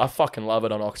 Mate, I fucking love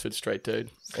it on Oxford Street,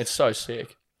 dude. It's so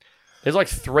sick. There's like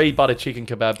 3 butter chicken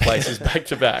kebab places back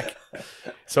to back.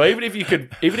 So even if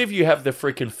you have the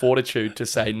freaking fortitude to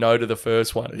say no to the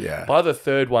first one, Yeah. by the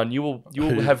third one you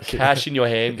will have cash in your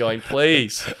hand going,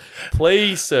 please,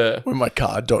 sir. When my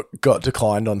card got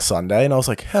declined on Sunday, and I was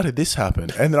like, how did this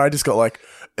happen? And then I just got like,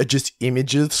 just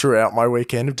images throughout my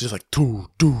weekend of just like, do,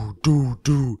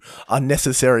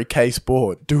 unnecessary case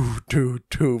bought, do,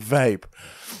 vape.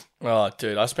 Oh,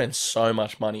 dude, I spent so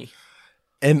much money.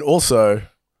 And also,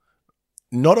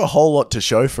 not a whole lot to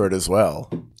show for it as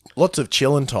well. Lots of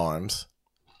chilling times.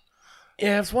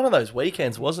 Yeah, it was one of those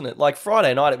weekends, wasn't it? Like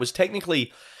Friday night, it was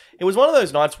one of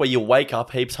those nights where you wake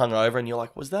up heaps hungover and you're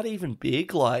like, was that even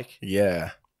big? Like,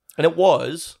 Yeah. and it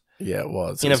was. Yeah, it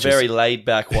was. In a very laid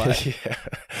back way. Yeah.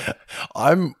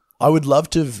 I would love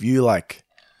to view like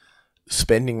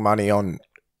spending money on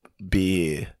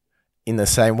beer in the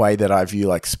same way that I view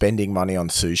like spending money on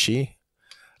sushi.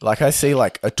 Like I see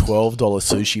like a $12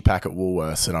 sushi pack at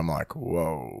Woolworths and I'm like,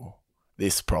 whoa,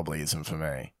 this probably isn't for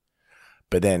me.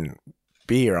 But then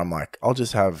beer, I'm like, I'll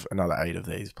just have another 8 of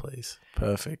these, please.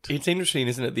 Perfect. It's interesting,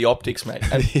 isn't it? The optics, mate.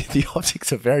 And The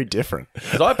optics are very different.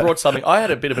 because I brought something, I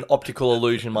had a bit of an optical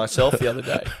illusion myself the other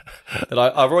day that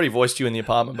I've already voiced to you in the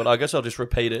apartment, but I guess I'll just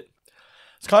repeat it.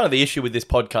 It's kind of the issue with this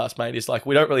podcast, mate, is like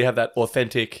we don't really have that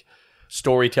authentic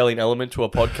storytelling element to a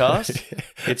podcast.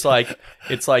 It's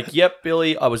like, yep,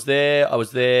 Billy, I was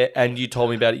there, and you told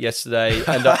me about it yesterday,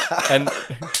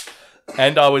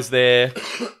 and I was there,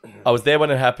 I was there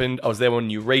when it happened. I was there when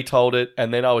you retold it.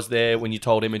 And then I was there when you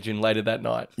told Imogen later that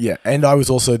night. Yeah, and I was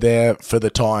also there for the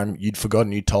time you'd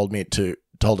forgotten you told it to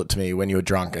me when you were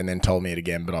drunk and then told me it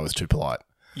again, but I was too polite.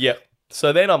 Yep.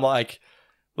 So then I'm like,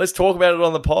 let's talk about it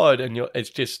on the pod. And it's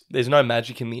just, there's no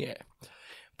magic in the air.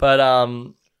 But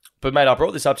mate, I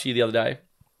brought this up to you the other day.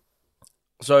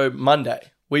 So Monday,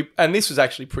 and this was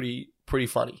actually pretty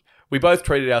funny. We both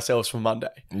treated ourselves for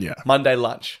Monday. Yeah. Monday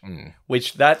lunch,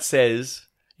 which that says,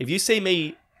 if you see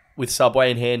me with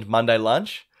Subway in hand Monday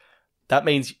lunch, that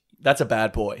means that's a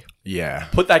bad boy. Yeah.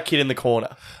 Put that kid in the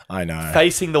corner. I know.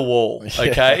 Facing the wall,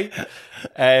 okay?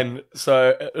 And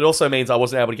so it also means I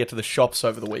wasn't able to get to the shops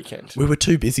over the weekend. We were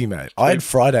too busy, mate. I had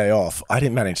Friday off. I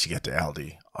didn't manage to get to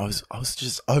Aldi. I was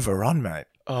just overrun, mate.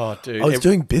 Oh, dude. I was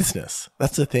doing business.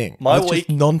 That's the thing. My I was week-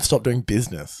 just non-stop doing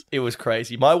business. It was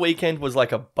crazy. My weekend was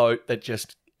like a boat that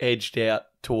just edged out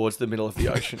towards the middle of the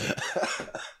ocean.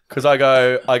 Because I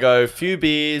go, few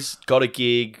beers, got a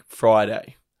gig,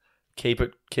 Friday. Keep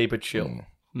it chill.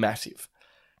 Massive.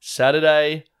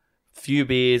 Saturday, few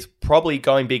beers, probably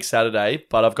going big Saturday,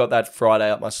 but I've got that Friday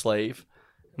up my sleeve.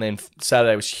 And then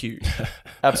Saturday was huge.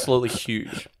 Absolutely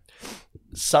huge.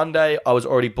 Sunday, I was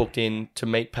already booked in to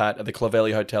meet Pat at the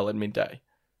Clavelli Hotel at midday.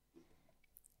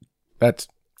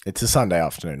 It's a Sunday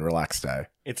afternoon, relaxed day.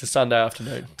 It's a Sunday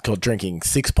afternoon. It's called drinking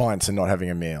 6 pints and not having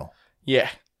a meal. Yeah.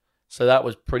 So that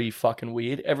was pretty fucking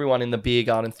weird. Everyone in the beer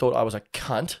garden thought I was a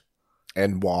cunt.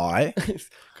 And why?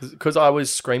 Because I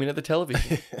was screaming at the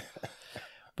television.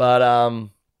 But,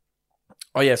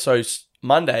 so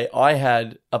Monday, I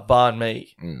had a banh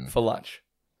mi for lunch.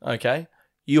 Okay?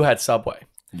 You had Subway.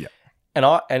 Yeah.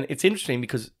 And it's interesting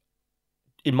because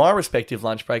in my respective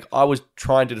lunch break, I was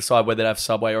trying to decide whether to have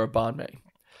Subway or a banh mi.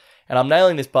 And I'm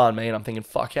nailing this banh mi and I'm thinking,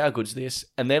 fuck, how good's this?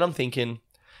 And then I'm thinking,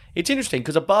 it's interesting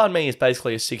because a banh mi is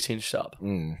basically a 6-inch sub,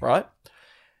 right?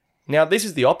 Now, this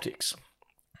is the optics.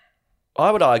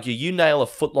 I would argue you nail a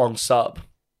foot-long sub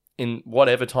in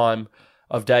whatever time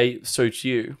of day suits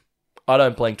you. I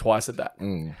don't blink twice at that.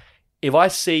 If I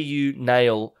see you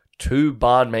nail 2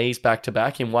 banh mi's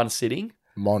back-to-back in one sitting...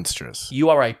 Monstrous. You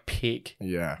are a pig.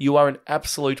 Yeah. You are an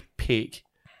absolute pig.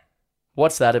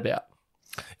 What's that about?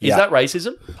 Is Yeah. that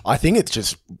racism? I think it's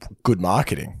just good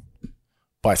marketing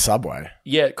by Subway.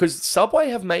 Yeah, because Subway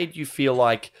have made you feel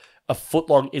like a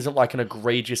footlong isn't like an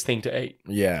egregious thing to eat.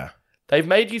 Yeah. They've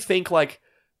made you think like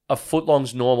a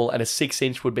footlong's normal and a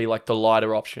 6-inch would be like the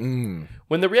lighter option.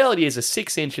 When the reality is a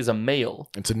 6-inch is a meal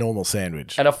It's a normal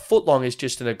sandwich. and a footlong is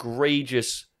just an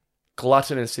egregious,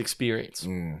 gluttonous experience.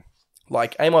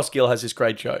 Like Amos Gill has this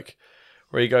great joke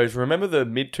where he goes, remember the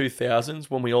mid-2000s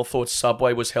when we all thought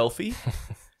Subway was healthy?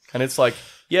 And it's like,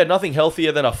 yeah, nothing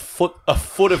healthier than a foot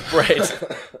of bread.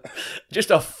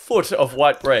 Just a foot of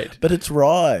white bread. But it's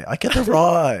rye. I get the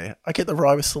rye. I get the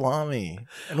rye with salami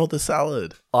and all the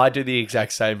salad. I do the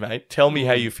exact same, mate. Tell me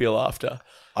how you feel after.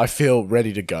 I feel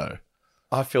ready to go.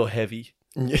 I feel heavy.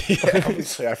 Yeah,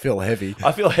 obviously I feel heavy.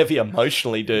 I feel heavy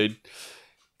emotionally, dude.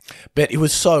 But it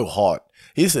was so hot.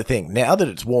 Here's the thing. Now that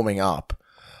it's warming up,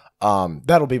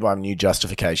 that'll be my new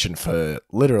justification for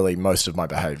literally most of my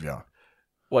behavior.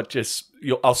 What,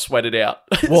 I'll sweat it out.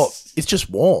 Well, it's just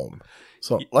warm.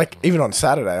 So, like, even on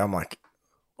Saturday, I'm like,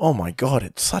 oh my God,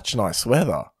 it's such nice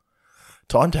weather.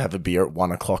 Time to have a beer at 1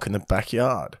 o'clock in the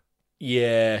backyard.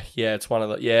 Yeah, it's one of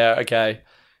the... Yeah, okay.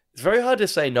 It's very hard to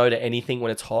say no to anything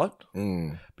when it's hot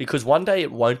because one day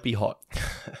it won't be hot.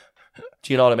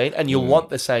 Do you know what I mean? And you'll want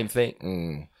the same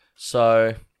thing.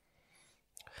 So,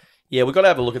 yeah, we've got to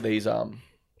have a look at these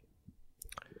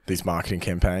marketing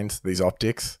campaigns, these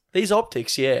optics. These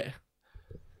optics, yeah.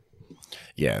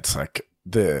 Yeah, it's like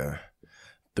the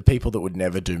people that would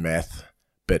never do meth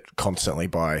but constantly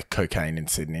buy cocaine in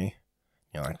Sydney.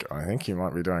 You're like, I think you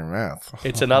might be doing meth.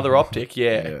 It's another optic,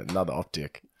 yeah. Yeah, another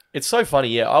optic. It's so funny,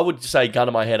 yeah. I would say, gun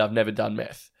to my head, I've never done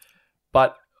meth.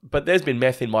 But there's been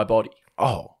meth in my body.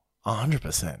 Oh,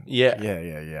 100%. Yeah.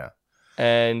 Yeah.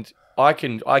 And I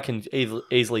can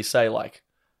easily say like,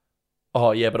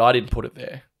 oh yeah, but I didn't put it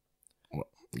there. Well,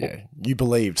 yeah, you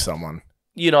believed someone.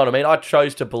 You know what I mean? I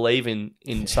chose to believe in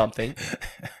something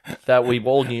that we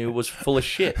all knew was full of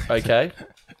shit, okay?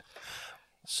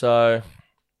 So,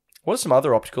 what are some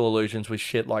other optical illusions with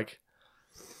shit like?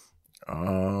 I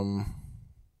don't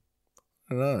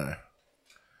know.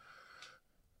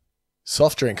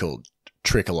 Soft drink will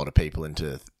trick a lot of people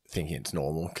into thinking it's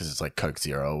normal because it's like Coke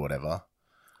Zero or whatever.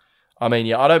 I mean,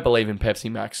 yeah, I don't believe in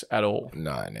Pepsi Max at all.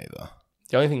 No, neither.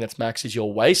 The only thing that's Max is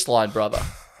your waistline, brother.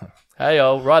 Hey,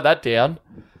 I'll write that down.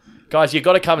 Guys, you've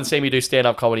got to come and see me do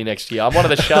stand-up comedy next year. I'm one of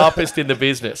the sharpest in the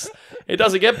business. It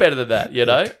doesn't get better than that, you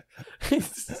know?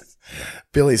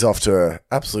 Billy's off to a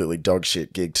absolutely dog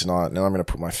shit gig tonight. Now I'm going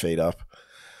to put my feet up.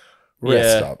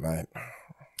 Rest up, mate.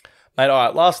 Mate, all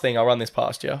right, last thing, I'll run this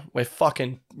past you. We're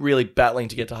fucking really battling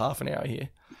to get to half an hour here.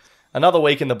 Another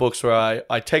week in the books where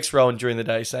I text Rowan during the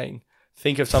day saying,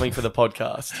 think of something for the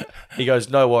podcast. He goes,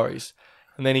 no worries.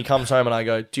 And then he comes home and I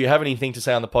go, do you have anything to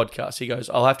say on the podcast? He goes,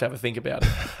 I'll have to have a think about it.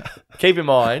 Keep in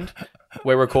mind,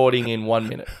 we're recording in 1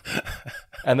 minute.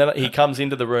 And then he comes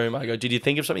into the room. I go, did you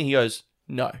think of something? He goes,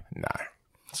 no. No.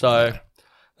 So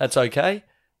that's okay.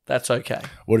 That's okay.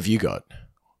 What have you got?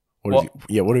 What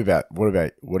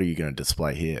are you going to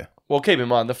display here? Well, keep in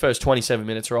mind, the first 27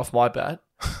 minutes are off my bat.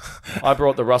 I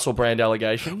brought the Russell Brand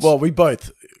allegations. Well, we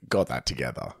both got that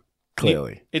together,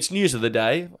 clearly. It's news of the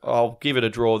day. I'll give it a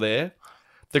draw there.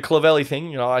 The Clavelli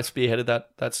thing, I spearheaded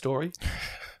that story.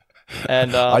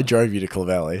 And I drove you to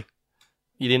Clavelli.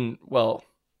 You didn't, well,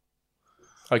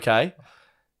 okay.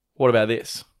 What about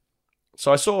this?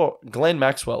 So I saw Glenn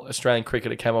Maxwell, Australian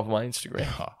cricketer, came up on my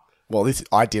Instagram. Well,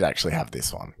 I did actually have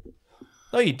this one.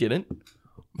 No, you didn't.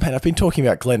 Man, I've been talking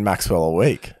about Glenn Maxwell all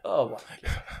week. Oh, my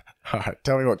God. All right,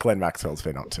 tell me what Glenn Maxwell's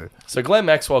been up to. So Glenn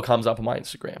Maxwell comes up on my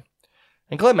Instagram.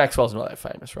 And Glenn Maxwell's not that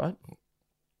famous, right?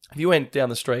 If you went down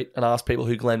the street and asked people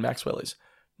who Glenn Maxwell is,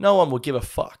 no one would give a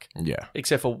fuck. Yeah.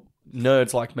 Except for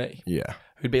nerds like me. Yeah.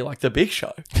 Who'd be like, The Big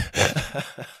Show.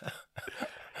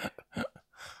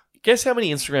 Guess how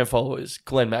many Instagram followers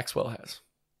Glenn Maxwell has?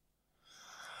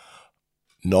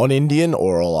 Non-Indian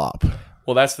or all up?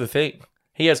 Well, that's the thing.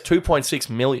 He has 2.6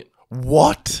 million.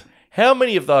 What? How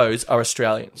many of those are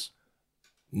Australians?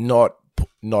 Not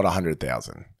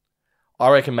 100,000. I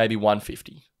reckon maybe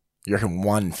 150. You reckon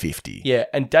 150? Yeah,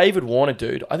 and David Warner,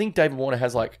 dude. I think David Warner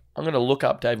has I'm going to look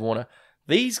up David Warner.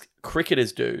 These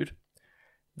cricketers, dude,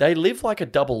 they live like a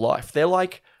double life. They're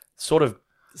like sort of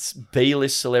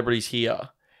B-list celebrities here,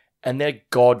 and they're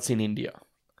gods in India.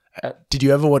 Did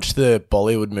you ever watch the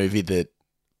Bollywood movie that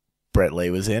Brett Lee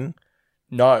was in?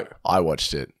 No. I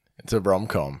watched it. It's a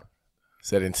rom-com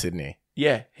set in Sydney.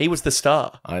 Yeah, he was the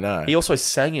star. I know. He also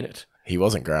sang in it. He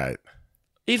wasn't great.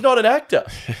 He's not an actor.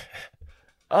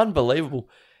 Unbelievable.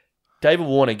 David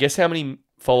Warner, guess how many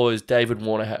followers David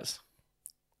Warner has?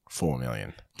 4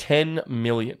 million. 10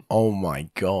 million. Oh my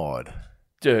God.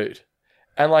 Dude.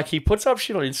 And he puts up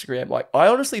shit on Instagram. I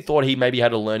honestly thought he maybe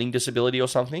had a learning disability or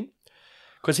something.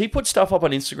 Because he puts stuff up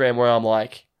on Instagram where I'm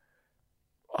like,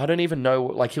 I don't even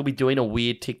know. He'll be doing a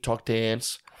weird TikTok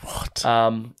dance. What?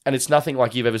 And it's nothing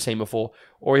like you've ever seen before.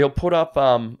 Or he'll put up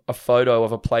a photo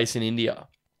of a place in India.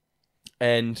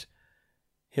 And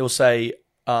he'll say,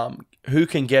 who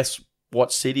can guess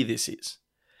what city this is?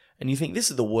 And you think, this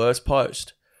is the worst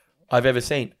post I've ever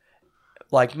seen.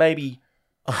 Maybe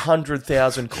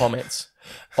 100,000 comments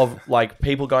of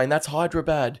people going, that's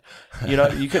Hyderabad.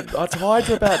 That's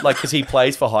Hyderabad. Because he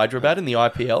plays for Hyderabad in the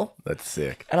IPL. That's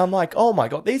sick. And I'm like, oh my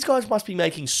God, these guys must be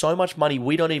making so much money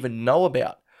we don't even know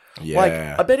about.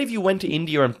 Yeah. I bet if you went to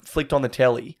India and flicked on the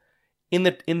telly, in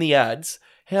the ads,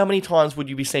 how many times would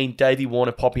you be seeing Davey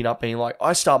Warner popping up being like,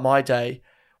 I start my day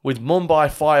with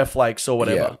Mumbai Fireflakes or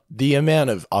whatever. Yeah. The amount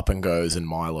of up and goes and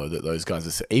Milo that those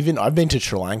guys are... Even I've been to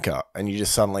Sri Lanka and you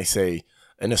just suddenly see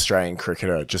an Australian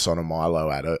cricketer just on a Milo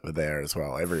ad over there as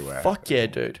well, everywhere. Fuck yeah,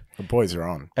 dude. The boys are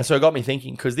on. And so it got me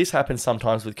thinking, because this happens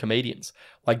sometimes with comedians.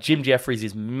 Jim Jeffries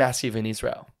is massive in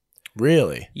Israel.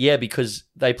 Really? Yeah, because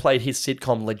they played his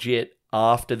sitcom Legit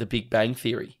after the Big Bang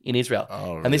Theory in Israel.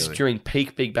 Oh, really? And this is during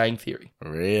peak Big Bang Theory.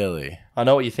 Really? I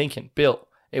know what you're thinking. Bill,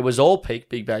 it was all peak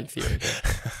Big Bang Theory.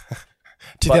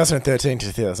 2013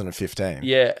 to 2015.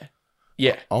 Yeah.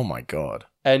 Yeah. Oh my God.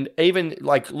 And even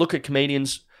look at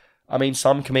comedians. I mean,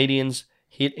 some comedians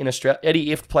hit in Australia. Eddie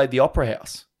Ift played the Opera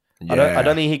House. Yeah. I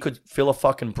don't think he could fill a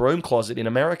fucking broom closet in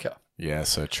America. Yeah,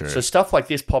 so true. So stuff like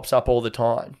this pops up all the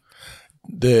time.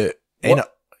 Go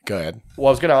ahead. Well,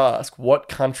 I was going to ask, what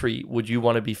country would you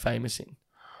want to be famous in?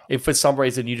 If for some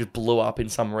reason you just blew up in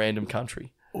some random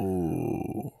country.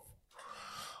 Ooh.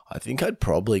 I think I'd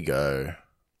probably go...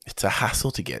 It's a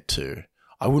hassle to get to.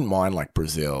 I wouldn't mind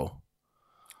Brazil.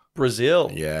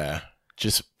 Brazil? Yeah.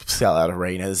 Just sell out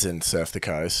arenas and surf the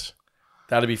coast.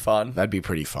 That'd be fun. That'd be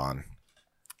pretty fun.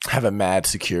 Have a mad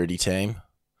security team.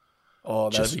 Oh,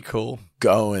 that'd be cool.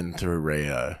 Going through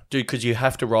Rio. Dude, because you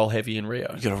have to roll heavy in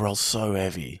Rio. You got to roll so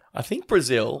heavy. I think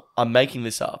Brazil, I'm making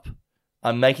this up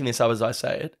as I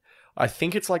say it. I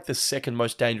think it's the second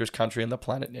most dangerous country on the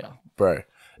planet now. Bro,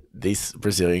 this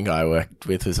Brazilian guy I worked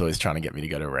with was always trying to get me to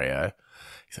go to Rio.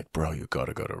 He's like, bro, you got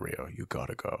to go to Rio. You got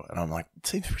to go. And I'm like, it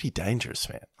seems pretty dangerous,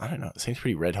 man. I don't know. It seems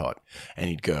pretty red hot. And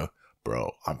he'd go,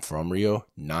 bro, I'm from Rio.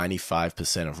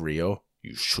 95% of Rio,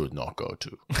 you should not go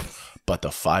to. But the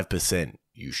 5%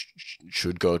 you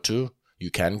should go to,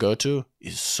 you can go to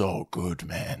is so good,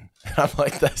 man. I'm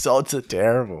like, those odds are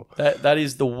terrible. That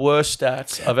is the worst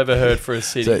stats I've ever heard for a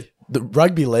city. So the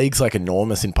rugby league's like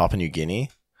enormous in Papua New Guinea.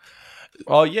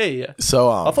 Oh, yeah. So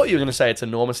I thought you were going to say it's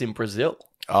enormous in Brazil.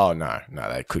 Oh, no,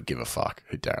 they could give a fuck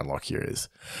who Darren Lockyer is.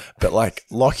 But, like,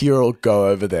 Lockyer will go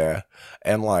over there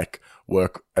and, like,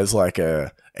 work as, like,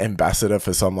 a ambassador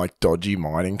for some, like, dodgy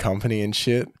mining company and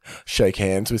shit. Shake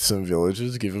hands with some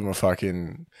villagers, give them a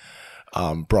fucking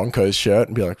Broncos shirt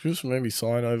and be like, just maybe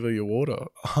sign over your water.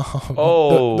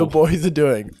 The boys are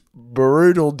doing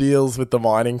brutal deals with the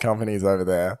mining companies over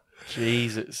there.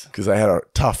 Jesus. Because they had a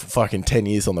tough fucking 10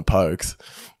 years on the pokes.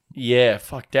 Yeah,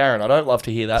 fuck, Darren. I don't love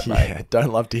to hear that, mate. Yeah,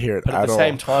 don't love to hear it but at the all.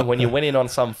 same time, when you went in on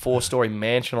some 4-story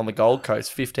mansion on the Gold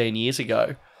Coast 15 years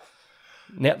ago,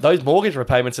 now those mortgage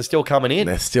repayments are still coming in.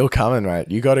 They're still coming,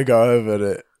 mate. You got to go over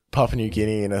to Papua New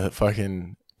Guinea in a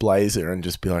fucking blazer and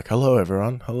just be like, hello,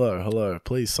 everyone. Hello.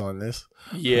 Please sign this.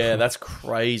 Yeah, that's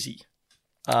crazy.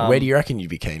 Where do you reckon you'd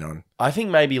be keen on? I think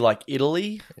maybe like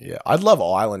Italy. Yeah, I'd love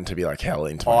Ireland to be like hell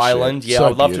into my Ireland, shit. yeah. So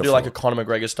I'd love to do beautiful. like a Conor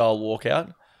McGregor style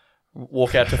walkout.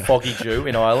 Walk out to Foggy Jew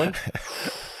in Ireland.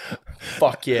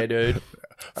 Fuck yeah, dude.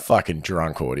 Fucking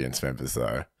drunk audience members,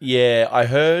 though. Yeah, I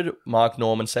heard Mark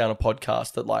Norman say on a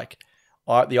podcast that like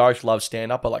the Irish love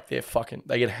stand up, but like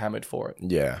they get hammered for it.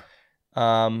 Yeah.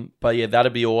 But yeah,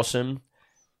 that'd be awesome.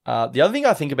 The other thing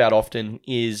I think about often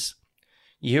is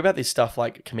you hear about this stuff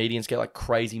like comedians get like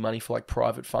crazy money for like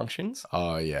private functions.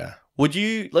 Oh, yeah. Would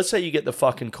you, let's say you get the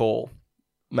fucking call,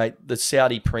 mate, the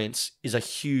Saudi prince is a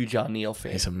huge Arneil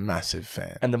fan. He's a massive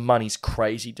fan. And the money's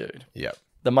crazy, dude. Yep.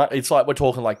 It's like we're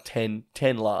talking like 10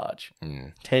 large,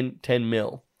 10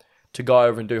 mil to go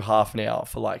over and do half an hour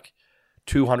for like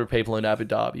 200 people in Abu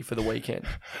Dhabi for the weekend.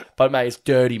 But mate, it's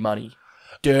dirty money.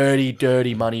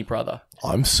 Dirty money, brother.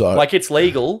 I'm so... Like it's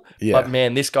legal, Yeah. but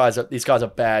man, this guy's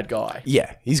a bad guy.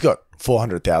 Yeah, he's got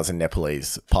 400,000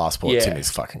 Nepalese passports Yeah. in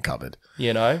his fucking cupboard.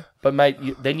 You know? But mate,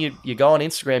 then you go on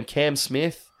Instagram, Cam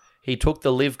Smith, he took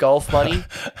the live golf money.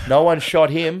 No one shot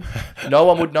him. No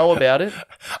one would know about it.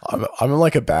 I'm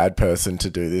like a bad person to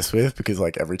do this with because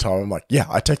like every time I'm like, yeah,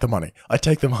 I take the money.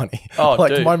 Oh,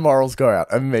 like dude. my morals go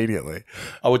out immediately.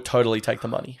 I would totally take the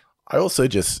money. I also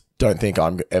just don't think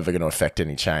I'm ever going to affect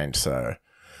any change. So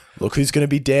look who's going to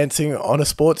be dancing on a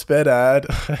sports bet ad.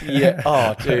 Yeah.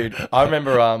 Oh, dude. I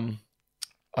remember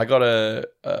I got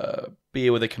a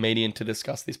beer with a comedian to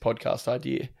discuss this podcast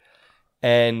idea.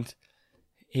 And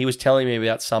he was telling me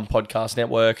about some podcast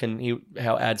network and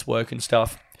how ads work and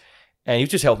stuff. And he was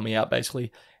just helping me out,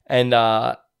 basically. And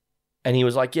he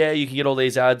was like, yeah, you can get all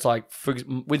these ads. Like,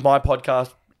 with my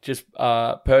podcast, just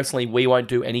personally, we won't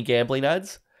do any gambling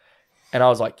ads. And I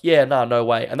was like, yeah, no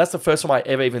way. And that's the first time I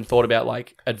ever even thought about,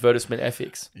 like, advertisement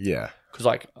ethics. Yeah. Because,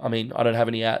 like, I mean, I don't have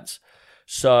any ads.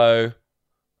 So,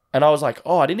 and I was like,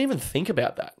 oh, I didn't even think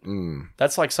about that.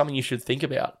 That's, like, something you should think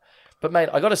about. But, mate,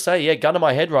 I got to say, yeah, gun to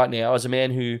my head right now as a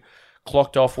man who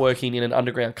clocked off working in an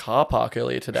underground car park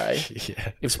earlier today.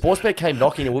 Yeah. If Sportsbet came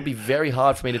knocking, it would be very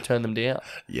hard for me to turn them down.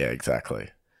 Yeah, exactly.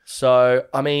 So,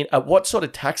 I mean, at what sort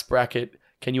of tax bracket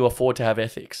can you afford to have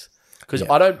ethics? Because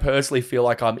Yeah. I don't personally feel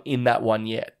like I'm in that one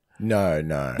yet. No.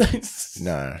 No.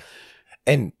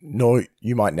 And nor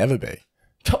you might never be.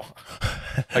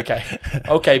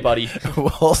 Okay, buddy.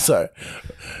 Well, also,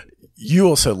 you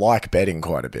also like betting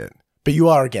quite a bit, but you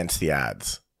are against the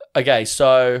ads. Okay,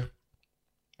 so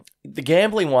the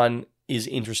gambling one is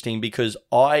interesting because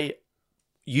I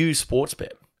use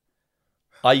Sportsbet.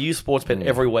 I use Sportsbet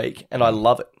every week and I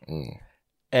love it.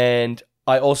 And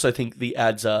I also think the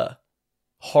ads are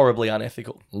horribly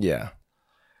unethical. Yeah.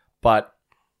 But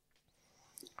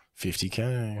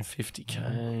 50K.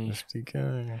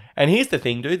 50K. And here's the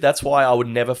thing, dude. That's why I would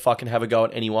never fucking have a go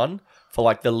at anyone for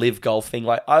like the live golf thing.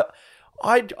 Like I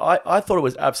thought it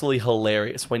was absolutely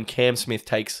hilarious when Cam Smith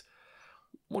takes.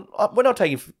 We're not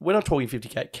talking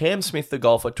 50K. Cam Smith, the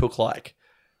golfer, took like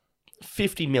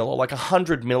 50 mil or like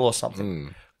 100 mil or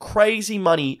something. Crazy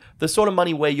money, the sort of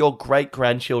money where your great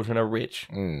grandchildren are rich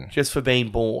just for being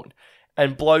born.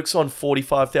 And blokes on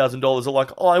 $45,000 are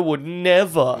like, I would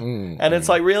never. And it's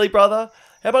like, really, brother?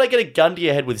 How about I get a gun to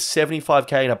your head with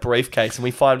 $75K in a briefcase and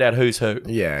we find out who's who?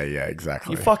 Yeah,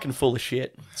 exactly. You're fucking full of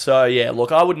shit. So, yeah,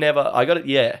 look, I would never... I got it,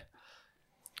 yeah.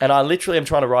 And I literally am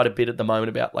trying to write a bit at the moment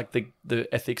about, like, the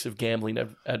ethics of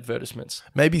gambling advertisements.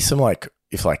 Maybe some, like,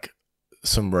 if, like,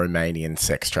 some Romanian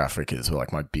sex traffickers were,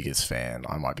 like, my biggest fan,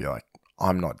 I might be like,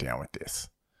 I'm not down with this.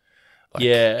 Like,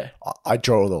 yeah. I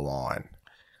draw the line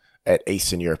at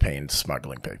Eastern European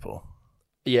smuggling people.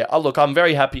 Yeah, look, I'm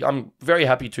very happy. I'm very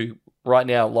happy to, right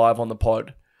now, live on the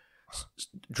pod,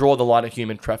 draw the line at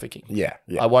human trafficking. Yeah.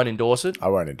 I won't endorse it I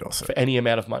won't endorse for it any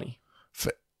amount of money.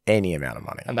 for any amount of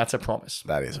money. And that's a promise.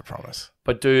 That is a promise.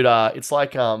 But dude, it's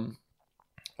like what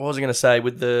was I going to say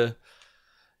with the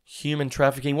human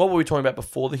trafficking? What were we talking about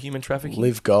before the human trafficking?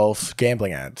 Live golf,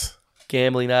 gambling ads.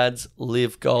 Gambling ads,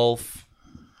 live golf.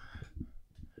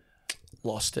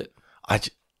 Lost it.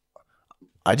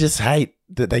 I just hate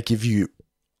that they give you...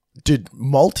 Dude,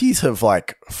 multis have,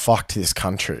 like, fucked this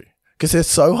country. Because they're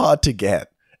so hard to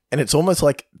get. And it's almost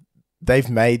like they've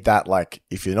made that, like,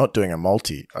 if you're not doing a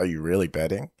multi, are you really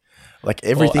betting? Like,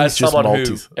 everything's just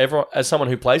multis. As someone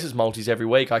who places multis every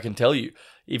week, I can tell you,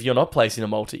 if you're not placing a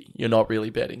multi, you're not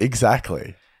really betting.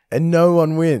 Exactly. And no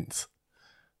one wins.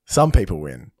 Some people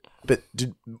win. But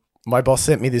my boss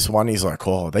sent me this one. He's like,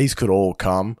 oh, these could all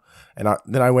come. And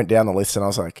then I went down the list and I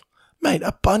was like, mate,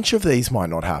 a bunch of these might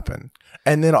not happen.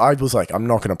 And then I was like, I'm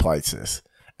not going to place this.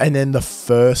 And then the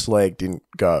first leg didn't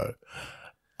go.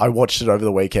 I watched it over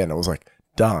the weekend. I was like,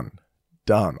 done.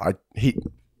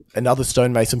 Another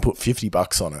stonemason put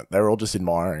 $50 on it. They were all just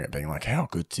admiring it, being like, how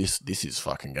good this is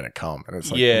fucking going to come. And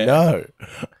it's like, no.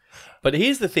 But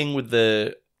here's the thing with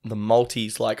the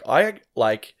multis.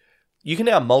 You can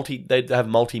now they have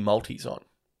multis on.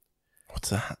 What's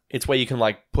that? It's where you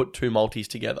can put two multis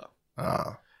together.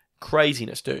 Ah.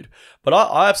 Craziness, dude. But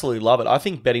I absolutely love it. I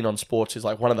think betting on sports is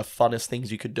one of the funnest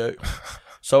things you could do.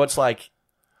 So it's like,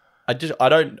 I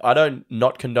don't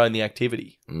not condone the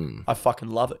activity. I fucking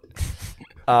love it.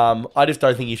 I just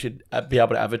don't think you should be able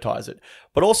to advertise it.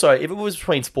 But also, if it was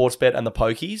between Sportsbet and the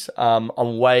pokies,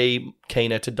 I'm way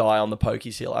keener to die on the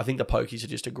pokies hill. I think the pokies are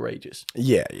just egregious.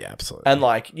 Yeah, absolutely.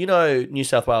 And New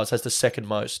South Wales has the second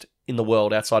most in the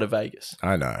world outside of Vegas.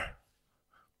 I know.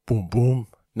 Boom, boom.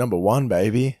 Number 1,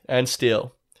 baby. And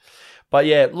still. But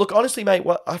yeah, look, honestly, mate,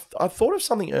 I thought of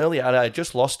something earlier and I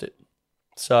just lost it.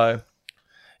 So.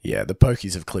 Yeah, the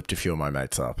pokies have clipped a few of my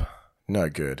mates up. No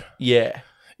good. Yeah.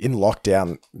 In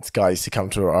lockdown, this guy used to come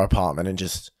to our apartment and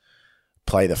just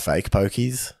play the fake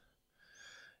pokies.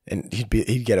 And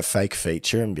he'd get a fake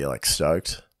feature and be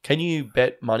stoked. Can you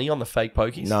bet money on the fake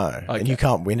pokies? No. Okay. And you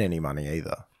can't win any money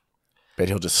either. But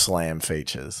he'll just slam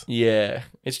features. Yeah.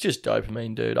 It's just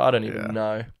dopamine, dude. I don't even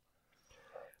know.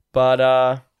 But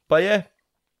yeah.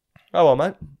 Oh well,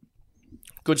 mate.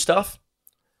 Good stuff.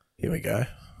 Here we go. I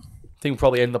think we'll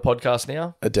probably end the podcast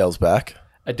now. Adele's back.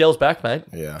 Adele's back, mate.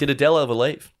 Yeah. Did Adele ever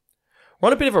leave? We're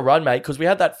on a bit of a run, mate, because we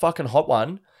had that fucking hot one.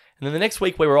 And then the next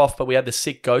week we were off, but we had the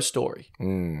sick ghost story.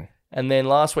 And then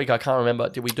last week, I can't remember.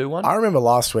 Did we do one? I remember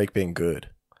last week being good.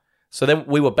 So then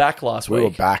we were back last week. We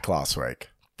were back last week.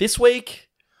 This week,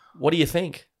 what do you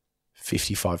think?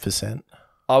 55%.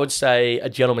 I would say a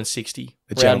gentleman 60.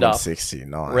 A gentleman 60.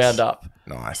 Nice. Round up.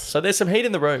 Nice. So there's some heat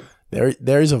in the room.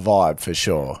 There is a vibe for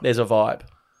sure. There's a vibe.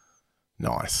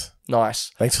 Nice. Nice.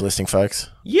 Thanks for listening,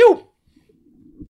 folks. You.